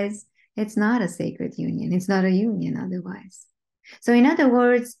 Otherwise, it's not a sacred union. It's not a union otherwise. So in other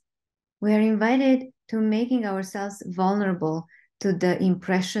words, we are invited to making ourselves vulnerable to the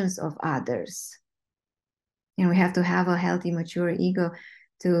impressions of others. And we have to have a healthy, mature ego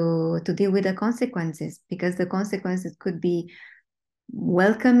to deal with the consequences, because the consequences could be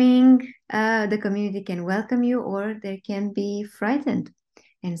welcoming, the community can welcome you, or they can be frightened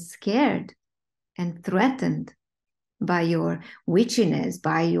and scared and threatened by your witchiness,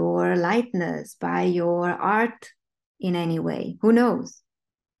 by your lightness, by your art in any way. Who knows?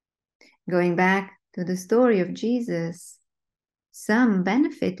 Going back to the story of Jesus, some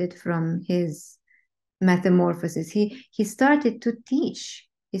benefited from his metamorphosis. He started to teach,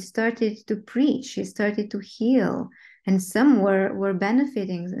 he started to preach, he started to heal, and some were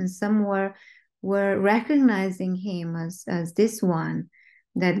benefiting, and some were recognizing him as this one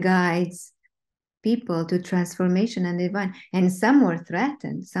that guides people to transformation and divine. And some were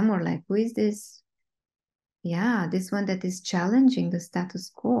threatened. Some were like, who is this? Yeah, this one that is challenging the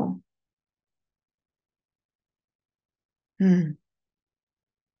status quo. Hmm.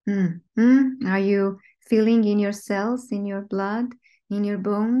 Are you feeling in your cells, in your blood, in your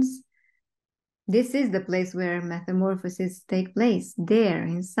bones? This is the place where metamorphoses take place, there,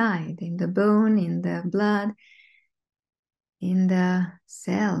 inside, in the bone, in the blood, in the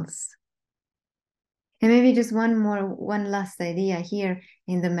cells. And maybe just one last idea here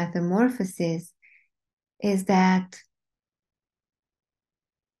in the metamorphosis is that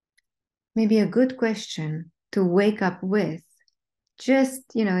maybe a good question to wake up with, just,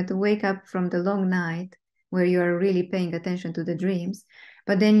 to wake up from the long night where you are really paying attention to the dreams,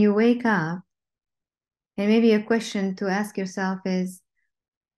 but then you wake up, and maybe a question to ask yourself is,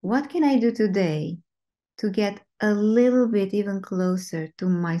 what can I do today to get a little bit even closer to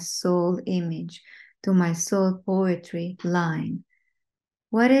my soul image, to my soul poetry line?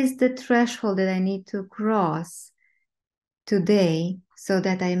 What is the threshold that I need to cross today so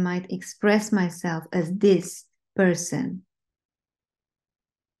that I might express myself as this person,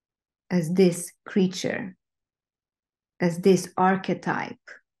 as this creature, as this archetype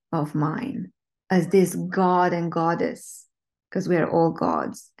of mine, as this god and goddess, because we are all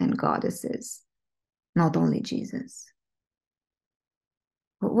gods and goddesses, not only Jesus.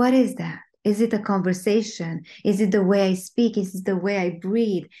 But what is that? Is it a conversation? Is it the way I speak? Is it the way I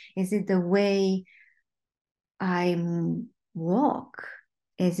breathe? Is it the way I walk?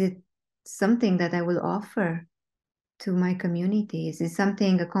 Is it something that I will offer to my community? Is it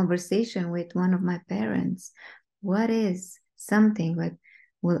something, a conversation with one of my parents? What is something that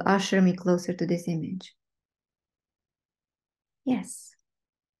will usher me closer to this image? Yes,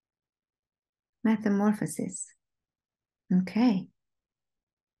 metamorphosis. Okay.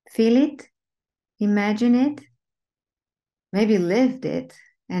 Feel it, imagine it, maybe lived it,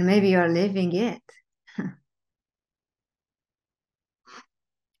 and maybe you're living it.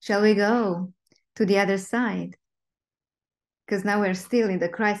 Shall we go to the other side? because now we're still in the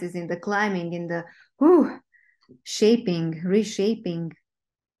crisis, in the climbing, in the whew, shaping, reshaping.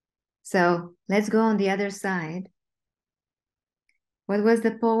 So let's go on the other side. What was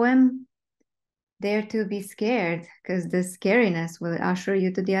the poem? Dare to be scared, because the scariness will usher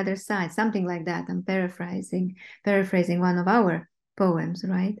you to the other side. Something like that. I'm paraphrasing one of our poems,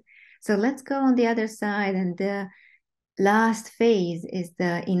 right? So let's go on the other side. And the last phase is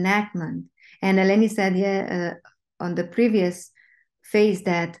the enactment. And Eleni said, on the previous phase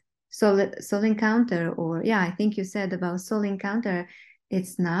that soul encounter, or I think you said about soul encounter,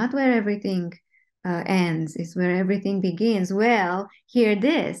 it's not where everything ends, it's where everything begins. Well, hear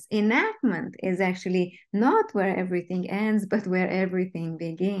this, enactment is actually not where everything ends, but where everything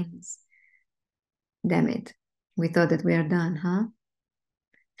begins. Damn it, we thought that we are done, huh?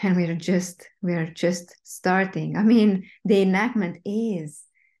 And we are just starting. I mean, the enactment is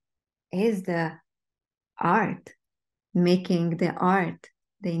the art, making the art,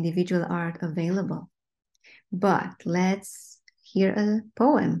 the individual art, available. But let's hear a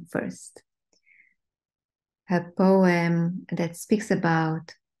poem first. A poem that speaks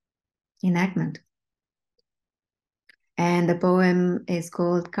about enactment. And the poem is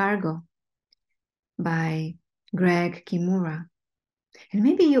called Cargo by Greg Kimura. And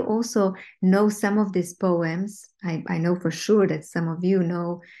maybe you also know some of these poems. I know for sure that some of you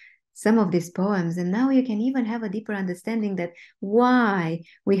know some of these poems, and now you can even have a deeper understanding that why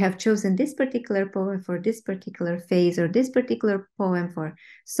we have chosen this particular poem for this particular phase, or this particular poem for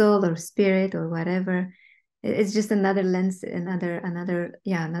soul or spirit or whatever. It's just another lens, another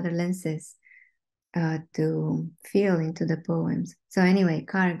lenses to feel into the poems. So anyway,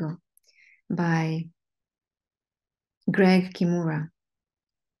 Cargo by Greg Kimura.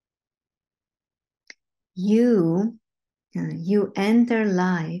 You enter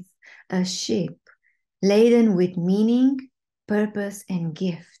life a ship laden with meaning, purpose, and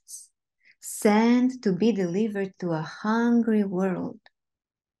gifts, sent to be delivered to a hungry world.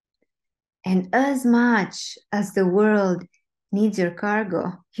 And as much as the world needs your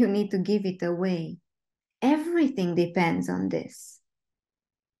cargo, you need to give it away. Everything depends on this.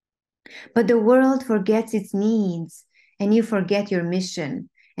 But the world forgets its needs, and you forget your mission,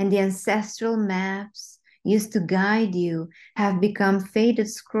 and the ancestral maps used to guide you have become faded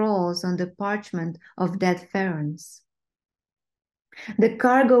scrolls on the parchment of dead pharaohs. The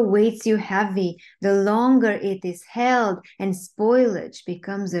cargo weighs you heavy the longer it is held, and spoilage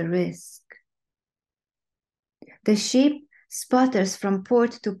becomes a risk. The ship sputters from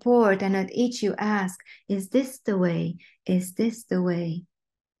port to port, and at each you ask, is this the way? Is this the way?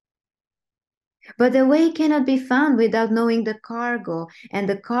 But the way cannot be found without knowing the cargo, and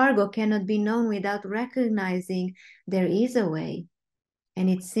the cargo cannot be known without recognizing there is a way. And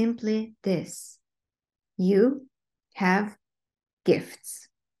it's simply this: you have gifts.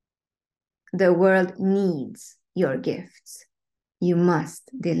 The world needs your gifts. You must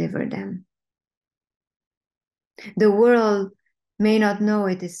deliver them. The world may not know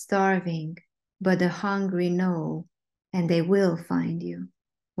it is starving, but the hungry know, and they will find you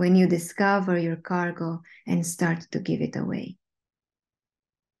when you discover your cargo and start to give it away.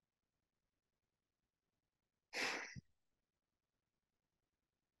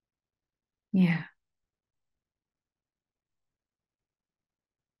 Yeah.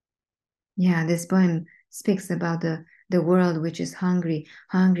 Yeah, this poem speaks about the world which is hungry,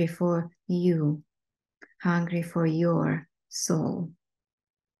 hungry for you, hungry for your soul,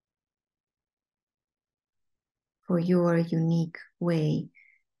 for your unique way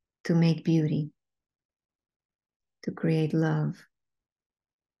to make beauty, to create love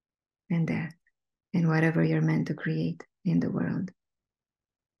and death, and whatever you're meant to create in the world.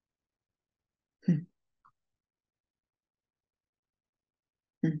 Hmm.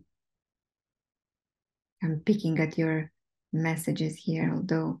 Hmm. I'm picking at your messages here,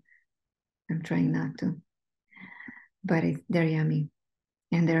 although I'm trying not to. But they're yummy,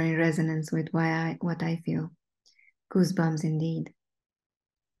 and they're in resonance with what I feel. Goosebumps indeed.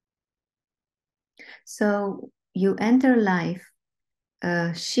 So you enter life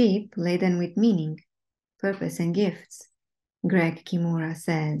a ship laden with meaning, purpose, and gifts, Greg Kimura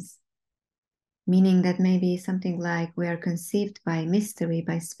says. Meaning that maybe something like we are conceived by mystery,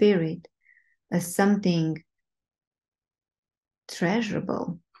 by spirit, as something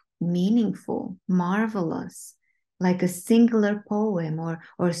treasurable, meaningful, marvelous, like a singular poem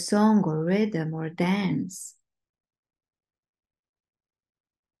or song or rhythm or dance.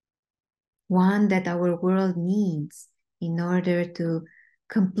 One that our world needs in order to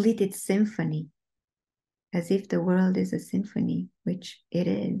complete its symphony, as if the world is a symphony, which it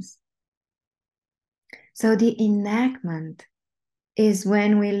is. So the enactment is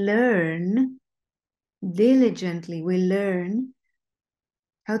when we learn diligently, we learn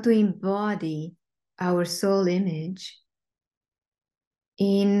how to embody our soul image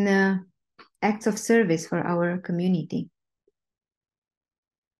in acts of service for our community.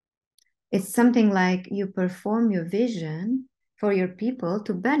 It's something like you perform your vision for your people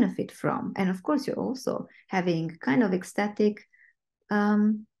to benefit from. And of course, you're also having kind of ecstatic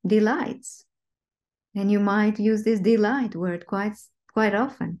delights. And you might use this delight word quite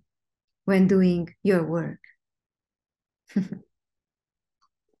often when doing your work.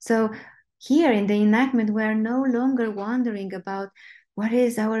 So here in the enactment, we are no longer wondering about what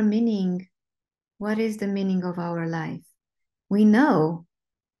is our meaning, what is the meaning of our life. We know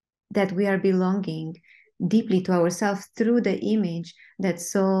that we are belonging deeply to ourselves through the image that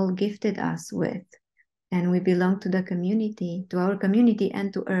soul gifted us with. And we belong to the community, to our community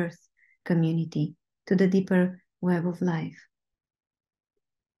and to earth community, to the deeper web of life.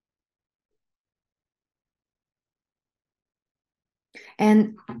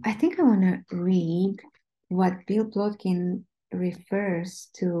 And I think I want to read what Bill Plotkin refers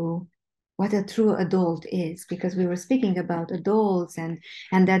to what a true adult is, because we were speaking about adults and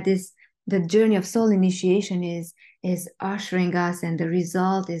that the journey of soul initiation is ushering us, and the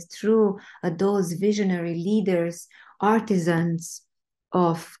result is true adults, visionary leaders, artisans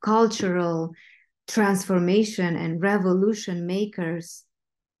of cultural transformation and revolution makers.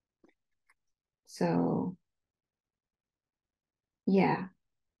 So yeah,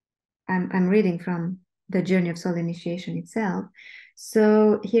 I'm reading from the journey of soul initiation itself.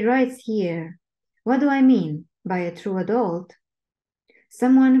 So he writes here, what do I mean by a true adult?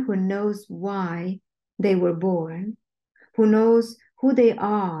 Someone who knows why they were born, who knows who they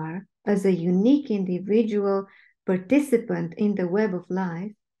are as a unique individual participant in the web of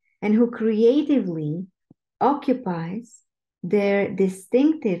life, and who creatively occupies their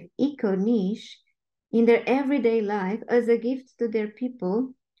distinctive eco niche in their everyday life as a gift to their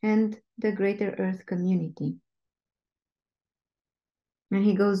people and the greater earth community. And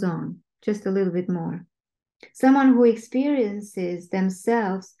he goes on just a little bit more. Someone who experiences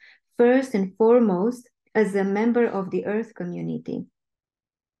themselves first and foremost as a member of the earth community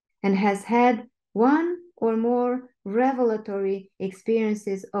and has had one or more revelatory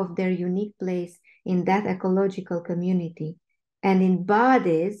experiences of their unique place in that ecological community and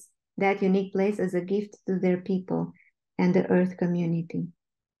embodies that unique place as a gift to their people and the earth community.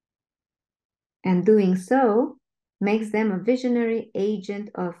 And doing so makes them a visionary agent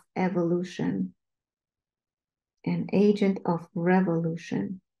of evolution, an agent of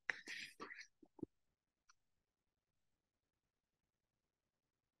revolution.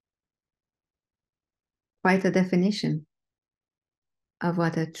 Quite a definition of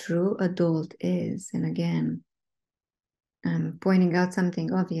what a true adult is. And again, I'm pointing out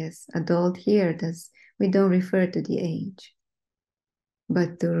something obvious. Adult here we don't refer to the age,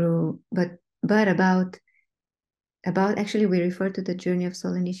 but about actually we refer to the journey of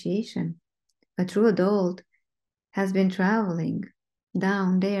soul initiation. A true adult has been traveling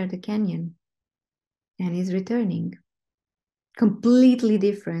down there the canyon and is returning completely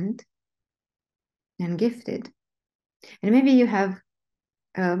different and gifted. And maybe you have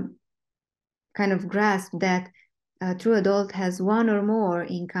kind of grasped that a true adult has one or more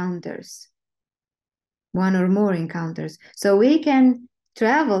encounters. So we can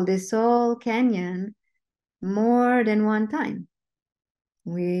travel this soul canyon more than one time.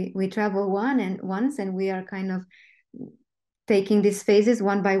 We travel once and we are kind of taking these phases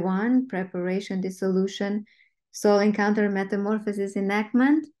one by one: preparation, dissolution, soul encounter, metamorphosis,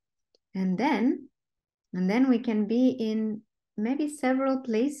 enactment, and then we can be in maybe several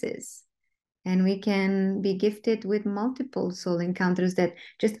places, and we can be gifted with multiple soul encounters that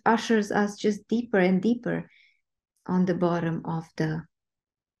just ushers us just deeper and deeper on the bottom of the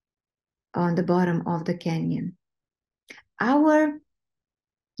canyon. Our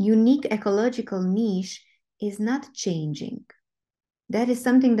unique ecological niche is not changing. That is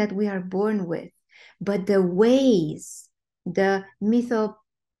something that we are born with. But the ways, the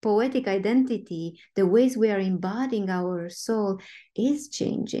mythopoetic identity, the ways we are embodying our soul is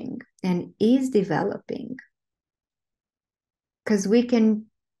changing and is developing. Because we can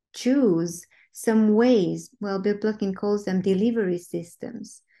choose some ways, well, Bill Plotkin calls them delivery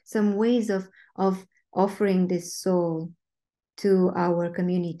systems, some ways of offering this soul to our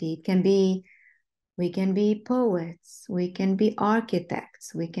community. It can be, we can be poets, we can be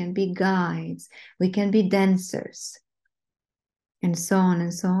architects, we can be guides, we can be dancers, and so on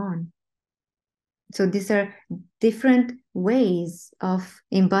and so on. So these are different ways of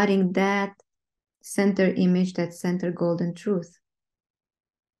embodying that center image, that center golden truth.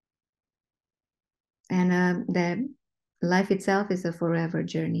 and that life itself is a forever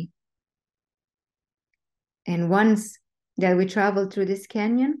journey. And once that we travel through this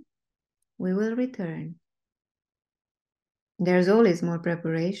canyon, we will return. There's always more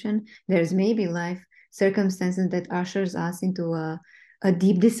preparation. There's maybe life circumstances that ushers us into a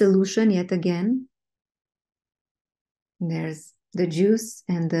deep dissolution yet again. There's the juice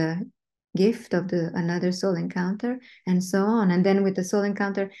and the gift of the another soul encounter, and so on. And then with the soul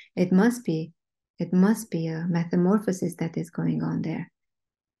encounter, it must be a metamorphosis that is going on there.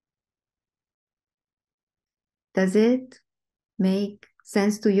 Does it make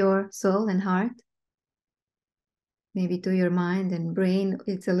sense to your soul and heart? Maybe to your mind and brain,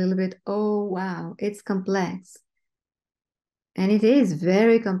 it's a little bit, oh wow, it's complex. And it is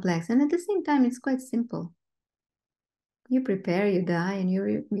very complex. And at the same time, it's quite simple. You prepare, you die, and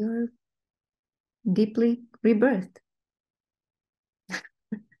you're deeply rebirthed.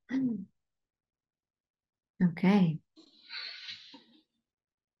 Okay.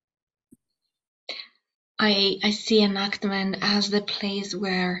 I see enactment as the place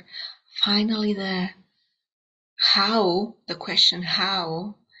where finally the question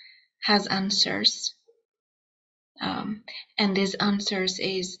how has answers. And these answers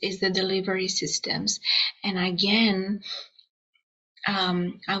is the delivery systems. And again,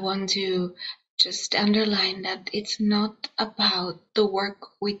 I want to just underline that it's not about the work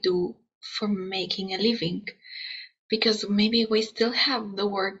we do for making a living, because maybe we still have the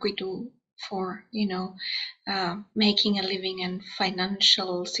work we do for, making a living and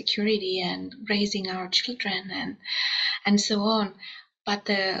financial security and raising our children and so on. But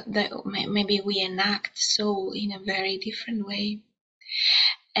maybe we enact soul in a very different way.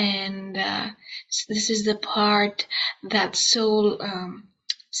 And this is the part that soul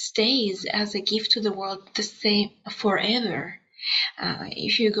stays as a gift to the world the same forever.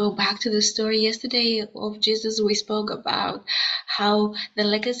 If you go back to the story yesterday of Jesus, we spoke about how the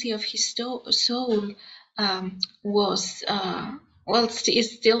legacy of his soul was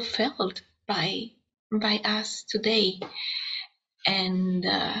is still felt by us today. And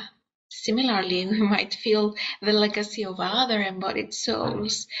similarly, we might feel the legacy of other embodied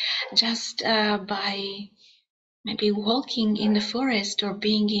souls just by maybe walking in the forest or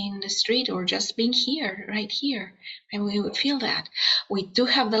being in the street or just being here, right here. And we would feel that. We do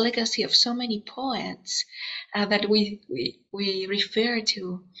have the legacy of so many poets that we refer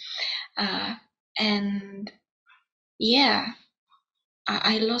to. And yeah,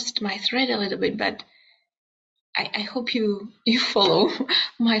 I lost my thread a little bit, but I hope you follow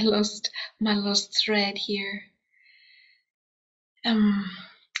my lost thread here.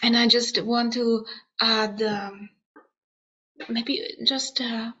 And I just want to add maybe just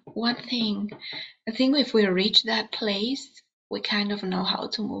one thing. I think if we reach that place, we kind of know how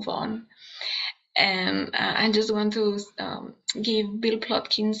to move on. And I just want to give Bill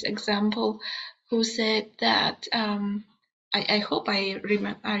Plotkin's example, who said that I hope I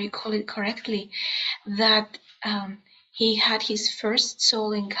recall it correctly, that he had his first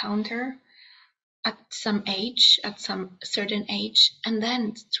soul encounter at some certain age, and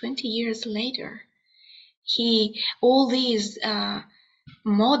then 20 years later, all these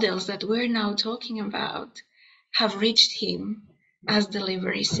models that we're now talking about have reached him as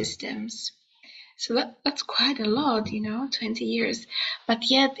delivery systems. So that's quite a lot, 20 years. But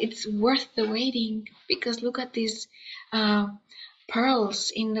yet it's worth the waiting, because look at these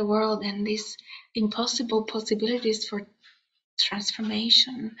pearls in the world and these impossible possibilities for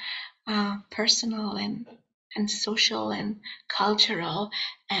transformation, personal and social and cultural,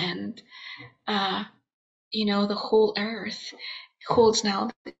 and the whole earth holds now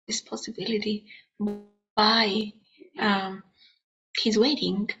this possibility. By he's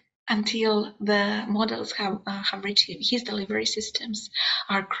waiting until the models have reached him. His delivery systems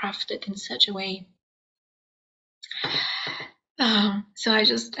are crafted in such a way. So I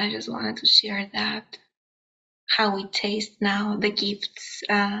just wanted to share that, how we taste now the gifts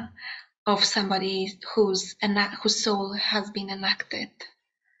of somebody whose soul has been enacted.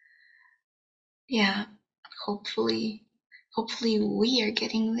 Yeah, hopefully we are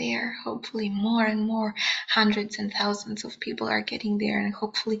getting there. Hopefully more and more, hundreds and thousands of people are getting there, and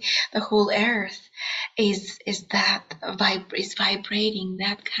hopefully the whole earth is vibrating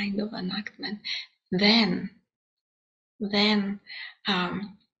that kind of enactment. Then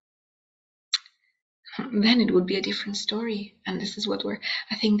it would be a different story. And this is what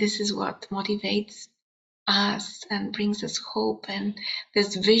I think this is what motivates us and brings us hope, and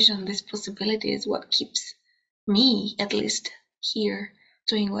this vision, this possibility is what keeps me, at least, here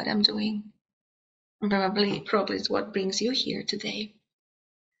doing what I'm doing. Probably is what brings you here today.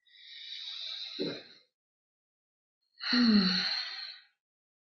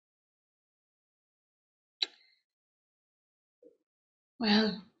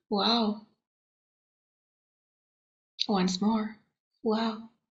 Well, wow. Once more. Wow.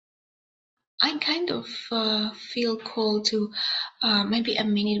 I kind of feel called to maybe a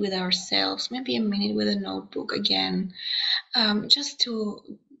minute with ourselves, maybe a minute with a notebook again, just to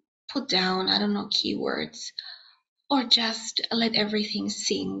put down, I don't know, keywords, or just let everything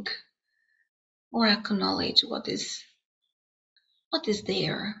sink, or acknowledge what is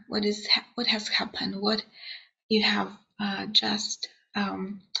there, what has happened, what you have just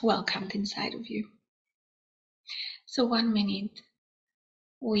welcomed inside of you. So 1 minute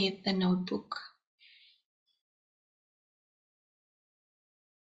with the notebook.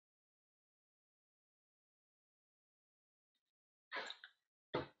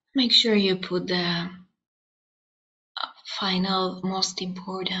 Make sure you put the final, most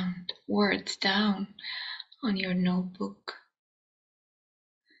important words down on your notebook.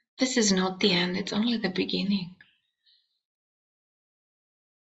 This is not the end, it's only the beginning.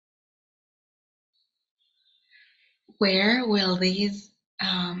 Where will these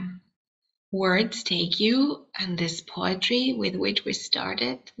words take you, and this poetry with which you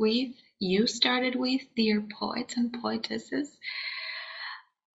started with, dear poets and poetesses?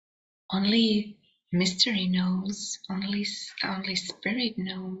 Only mystery knows, only spirit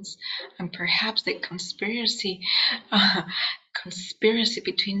knows, and perhaps the uh, conspiracy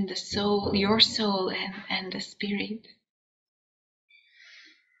between the soul, your soul, and the spirit.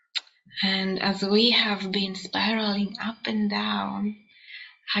 And as we have been spiraling up and down,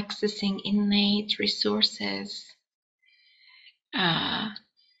 accessing innate resources, uh,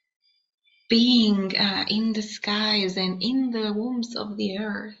 being in the skies and in the wombs of the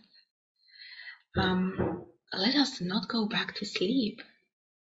earth, let us not go back to sleep.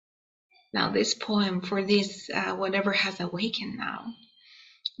 Now, this poem for this, whatever has awakened now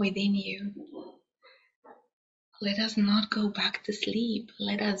within you, let us not go back to sleep.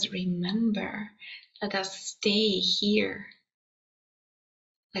 Let us remember. Let us stay here.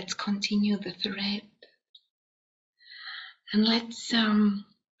 Let's continue the thread. And let's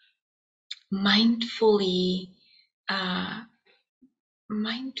mindfully, uh,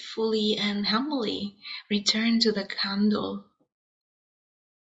 mindfully and humbly return to the candle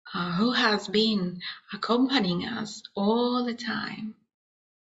who has been accompanying us all the time.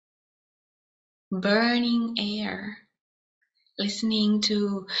 Burning air, listening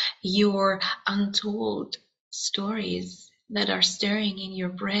to your untold stories that are stirring in your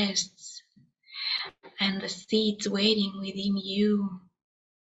breasts and the seeds waiting within you.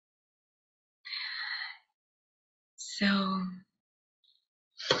 So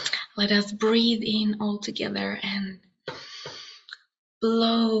let us breathe in all together and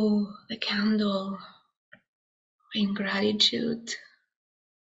blow the candle in gratitude.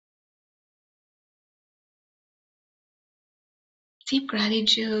 Deep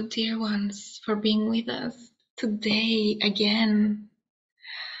gratitude, dear ones, for being with us today again.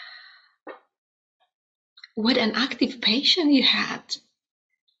 What an active patient you had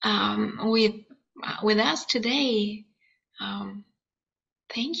with us today.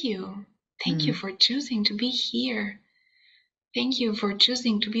 Thank you. Thank you for choosing to be here. Thank you for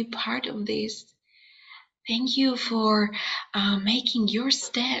choosing to be part of this. Thank you for making your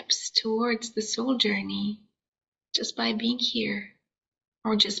steps towards the soul journey just by being here,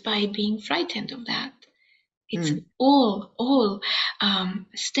 or just by being frightened of that. It's all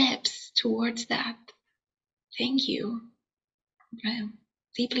steps towards that. Thank you. I'm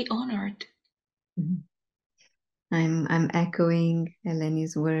deeply honored. I'm echoing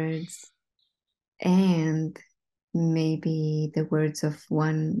Eleni's words, and maybe the words of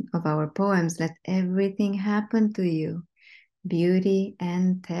one of our poems. Let everything happen to you, beauty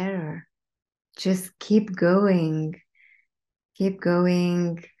and terror. Just keep going,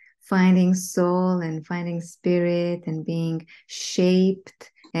 finding soul and finding spirit and being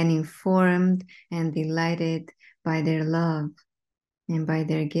shaped and informed and delighted by their love and by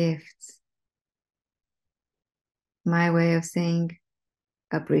their gifts. My way of saying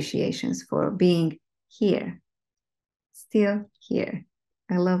appreciations for being here, still here.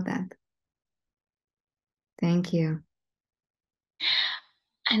 I love that. Thank you.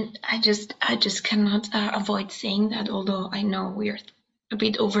 And I just cannot avoid saying that, although I know we're a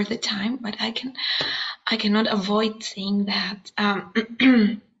bit over the time, but I cannot avoid saying that.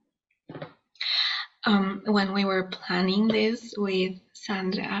 When we were planning this with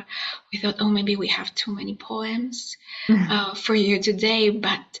Sandra, we thought, oh, maybe we have too many poems for you today,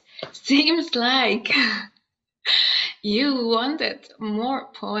 but seems like You wanted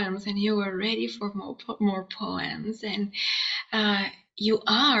more poems, and you were ready for more poems, and uh, you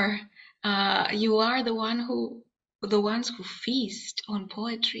are you are the ones who feast on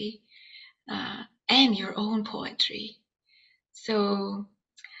poetry, and your own poetry. So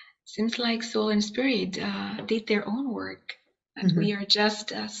seems like soul and spirit did their own work, and we Mhm. are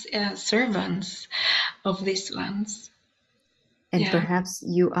just as servants of these ones. And Yeah. perhaps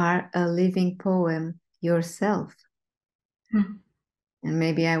you are a living poem yourself. Hmm. And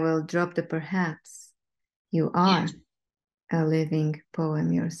maybe I will drop the perhaps. You Yes. are a living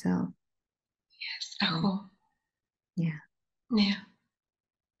poem yourself. Yes. Mm. Aho. Yeah. Yeah.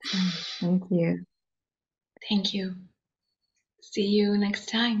 So, thank you. Thank you. See you next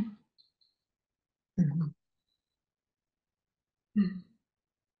time. Mhm. Hmm.